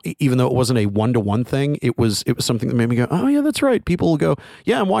even though it wasn't a 1-to-1 thing, it was something that made me go, oh yeah, that's right. People will go,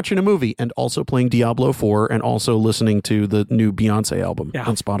 yeah, I'm watching a movie and also playing Diablo 4 and also listening to the new Beyonce album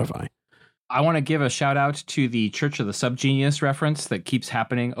on Spotify. I want to give a shout out to the Church of the Subgenius reference that keeps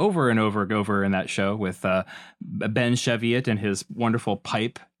happening over and over and over in that show with Ben Cheviot and his wonderful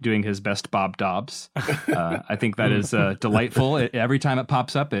pipe doing his best Bob Dobbs. I think that is delightful every time it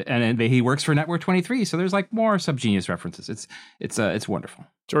pops up. He works for Network 23, so there's like more Subgenius references. It's wonderful.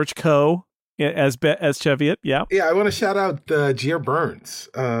 George Coe as Cheviot, yeah. Yeah, I want to shout out Jer Burns,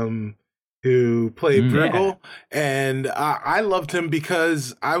 who played Briggle, and I loved him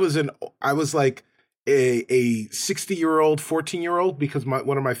because I was like a 60-year-old, 14-year-old, because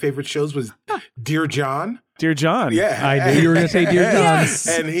one of my favorite shows was Dear John. Dear John. Yeah. I knew you were going to say Dear John. Yes.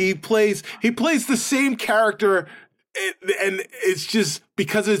 And he plays the same character, and it's just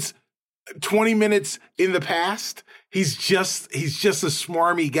because it's 20 minutes in the past, he's just a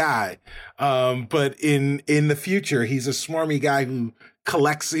smarmy guy. But in the future, he's a smarmy guy who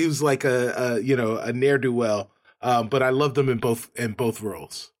collects. He was like a ne'er-do-well. But I loved him in both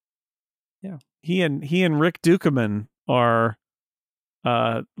roles. Yeah. He and Rick Dukeman are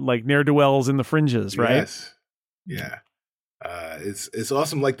like ne'er-do-wells in the fringes, right? Yes. Yeah. It's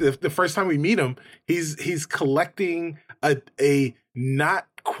awesome. Like the first time we meet him, he's collecting a not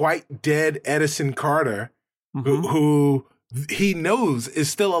quite dead Edison Carter, who he knows is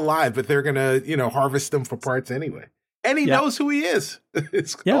still alive, but they're gonna harvest him for parts anyway, and he knows who he is.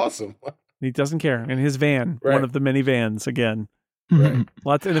 It's awesome. He doesn't care. In his van, one of the many vans again. Right.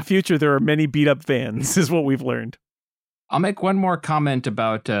 Lots in the future. There are many beat up vans, is what we've learned. I'll make one more comment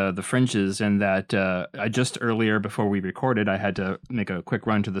about the fringes, and that I just earlier before we recorded, I had to make a quick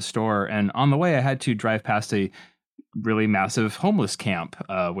run to the store, and on the way I had to drive past a really massive homeless camp,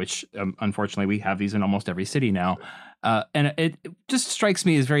 which unfortunately we have these in almost every city now. And it just strikes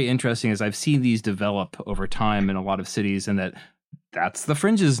me as very interesting as I've seen these develop over time in a lot of cities, and that's the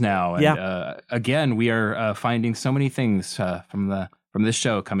fringes now. And again, we are finding so many things from this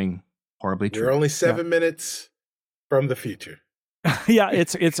show coming horribly true. We're only 7 minutes from the future. Yeah,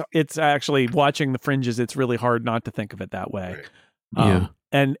 it's actually watching the fringes. It's really hard not to think of it that way. Right.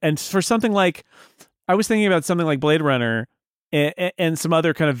 And for something like, I was thinking about something like Blade Runner and some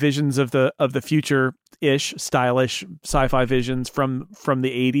other kind of visions of the future-ish, stylish sci-fi visions from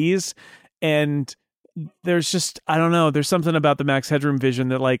the 80s. And there's just, I don't know, there's something about the Max Headroom vision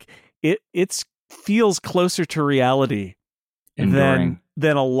that like it feels closer to reality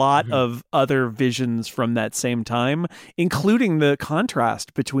than a lot of other visions from that same time, including the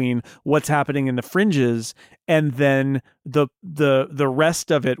contrast between what's happening in the fringes and then the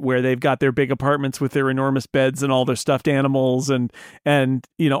rest of it, where they've got their big apartments with their enormous beds and all their stuffed animals and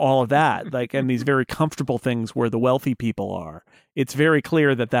all of that, like, and these very comfortable things where the wealthy people are. It's very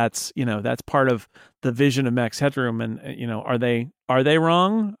clear that that's part of the vision of Max Headroom. And are they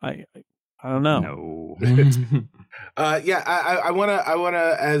wrong? I don't know. No. I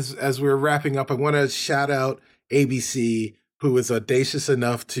wanna as we're wrapping up, I wanna shout out ABC, who was audacious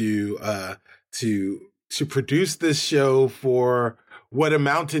enough to produce this show for what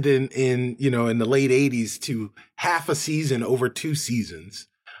amounted in the late 80s to half a season over 2 seasons.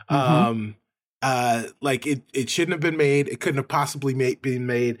 Like it shouldn't have been made. It couldn't have possibly been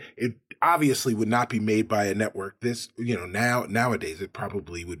made. It obviously would not be made by a network. This, nowadays it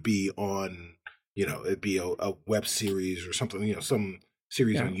probably would be on, it'd be a web series or something, some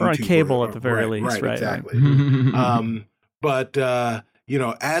series on YouTube. Or on cable at the very least. Right, exactly. But,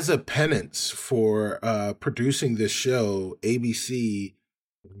 as a penance for producing this show, ABC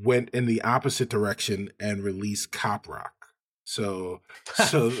went in the opposite direction and released Cop Rock. So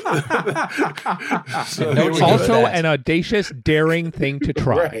also an audacious, daring thing to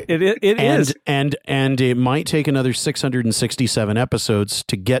try. Right. It is. And it might take another 667 episodes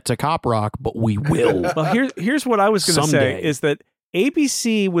to get to Cop Rock, but we will. Well, here's what I was going to say is that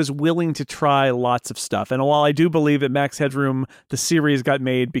ABC was willing to try lots of stuff. And while I do believe that Max Headroom, the series, got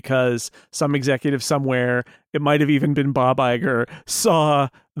made because some executive somewhere, it might have even been Bob Iger, saw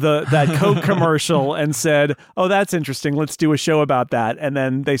that Coke commercial and said, oh, that's interesting. Let's do a show about that. And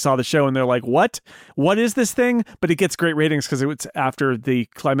then they saw the show and they're like, what? What is this thing? But it gets great ratings because it's after the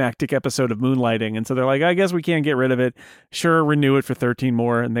climactic episode of Moonlighting. And so they're like, I guess we can't get rid of it. Sure, renew it for 13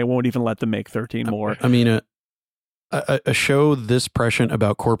 more. And they won't even let them make 13 more. I mean, a show this prescient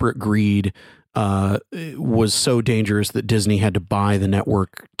about corporate greed was so dangerous that Disney had to buy the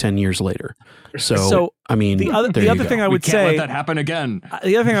network 10 years later. So I mean, the other thing I would say, let that happen again.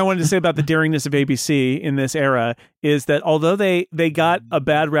 The other thing I wanted to say about the daringness of ABC in this era is that although they got a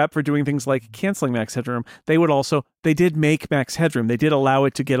bad rap for doing things like canceling Max Headroom, they did make Max Headroom. They did allow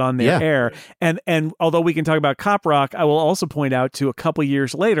it to get on their air. And although we can talk about Cop Rock, I will also point out to a couple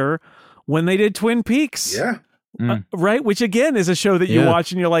years later when they did Twin Peaks. Yeah. Right, which again is a show that you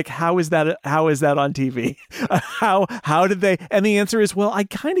watch and you're like, how is that on TV? How did they? And the answer is, well, I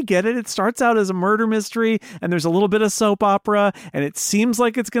kind of get it. It starts out as a murder mystery and there's a little bit of soap opera and it seems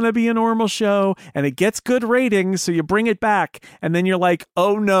like it's going to be a normal show and it gets good ratings, so you bring it back and then you're like,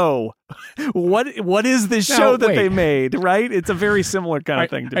 oh no, what is this show that they made? Right, it's a very similar kind of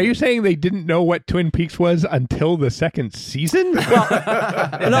thing. Are you saying they didn't know what Twin Peaks was until the second season? Well,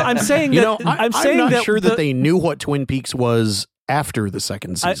 no, I'm saying that I'm not sure that they knew what Twin Peaks was after the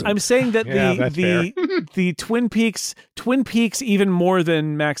second season. I'm saying that the Twin Peaks, even more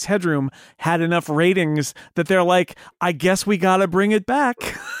than Max Headroom, had enough ratings that they're like, I guess we gotta bring it back,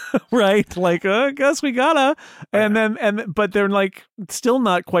 right? Like, I guess we gotta, but they're like still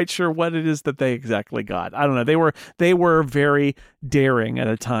not quite sure what it is that they exactly got. I don't know. They were very daring at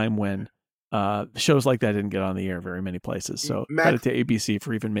a time when shows like that didn't get on the air very many places. So credit to ABC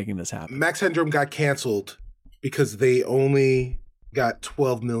for even making this happen. Max Headroom got canceled because they only got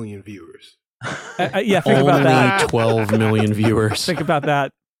 12 million viewers. Think about that. 12 million viewers. Think about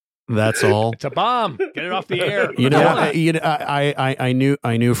that. That's all. It's a bomb. Get it off the air.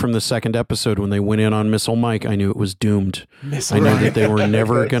 I knew from the second episode when they went in on Missile Mike, I knew it was doomed. I knew that they were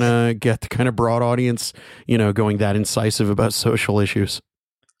never gonna get the kind of broad audience, going that incisive about social issues.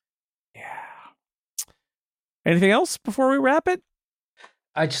 Yeah. Anything else before we wrap it?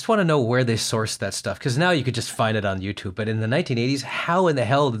 I just want to know where they sourced that stuff, because now you could just find it on YouTube. But in the 1980s, how in the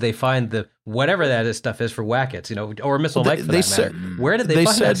hell did they find the whatever that stuff is for Wackets, or Missile Mike for that matter? Where did they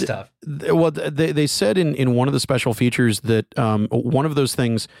find that stuff? Well, they said in one of the special features that one of those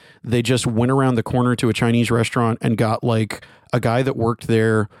things, they just went around the corner to a Chinese restaurant and got like a guy that worked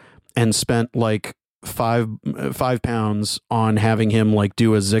there and spent like £5 on having him like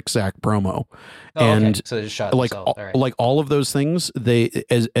do a zigzag promo. So they just shot like like all of those things, they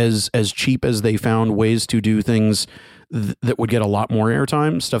as cheap as they found ways to do things that would get a lot more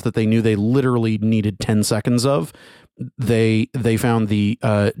airtime, stuff that they knew they literally needed 10 seconds of, they found the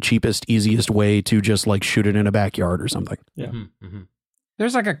cheapest, easiest way to just like shoot it in a backyard or something. Yeah. Mm-hmm.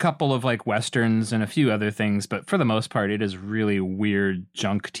 There's like a couple of like Westerns and a few other things, but for the most part, it is really weird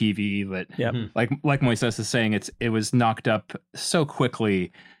junk TV that, like Moises is saying, it was knocked up so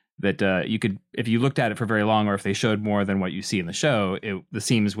quickly that you could, if you looked at it for very long, or if they showed more than what you see in the show, the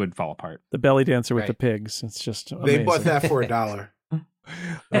seams would fall apart. The belly dancer with the pigs. It's just amazing. They bought that for $1.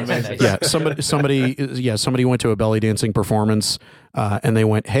 Yeah, somebody went to a belly dancing performance and they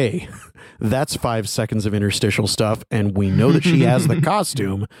went, hey, that's 5 seconds of interstitial stuff, and we know that she has the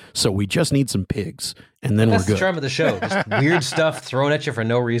costume, so we just need some pigs, and then we're good. That's the charm of the show. Just weird stuff thrown at you for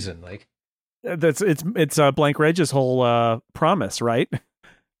no reason. Like it's Blank Reg's whole promise, right?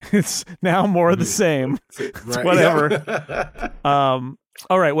 It's now more of the same. It's whatever. All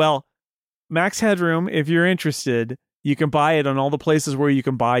right, well, Max Headroom, if you're interested, you can buy it on all the places where you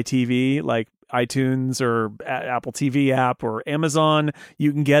can buy TV, like iTunes or Apple TV app or Amazon.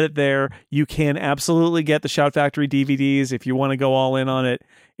 You can get it there. You can absolutely get the Shout Factory DVDs if you want to go all in on it.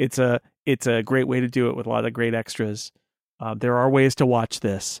 It's a great way to do it with a lot of great extras. There are ways to watch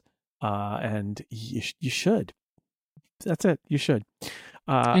this, and you should. That's it. You should.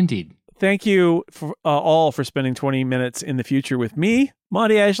 Indeed. Thank you for, all for spending 20 minutes in the future with me,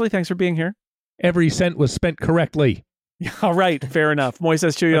 Monty Ashley. Thanks for being here. Every cent was spent correctly. All right, fair enough.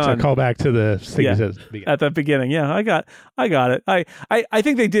 Moises Chuyan. That's a callback to the thing at the beginning. Yeah, I got it. I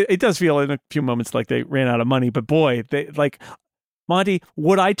think they did. It does feel in a few moments like they ran out of money, but boy, they like Monty.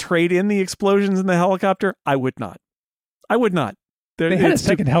 Would I trade in the explosions in the helicopter? I would not. They had a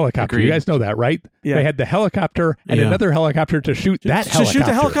second helicopter. Agreed. You guys know that, right? Yeah. They had the helicopter and another helicopter to shoot that helicopter. To shoot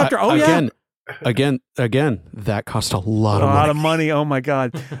the helicopter. Oh yeah. Again, that cost a lot of money. Oh my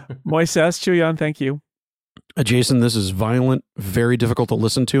God. Moises Chuyan, thank you. Jason, this is violent, very difficult to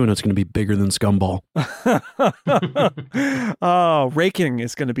listen to, and it's going to be bigger than Scumball. Oh, raking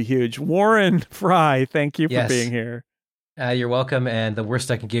is going to be huge. Warren Fry, thank you for being here. You're welcome, and the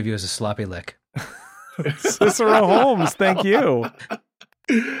worst I can give you is a sloppy lick. Cicero Holmes, thank you.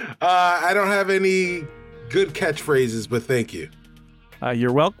 I don't have any good catchphrases, but thank you.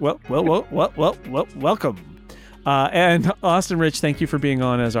 You're welcome. And Austin Rich, thank you for being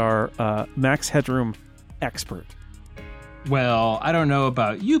on as our Max Headroom expert. Well, I don't know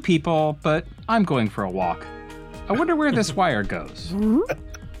about you people, but I'm going for a walk. I wonder where this wire goes.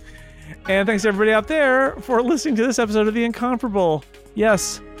 And thanks to everybody out there for listening to this episode of The Incomparable.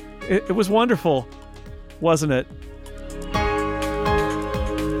 Yes, it was wonderful, wasn't it?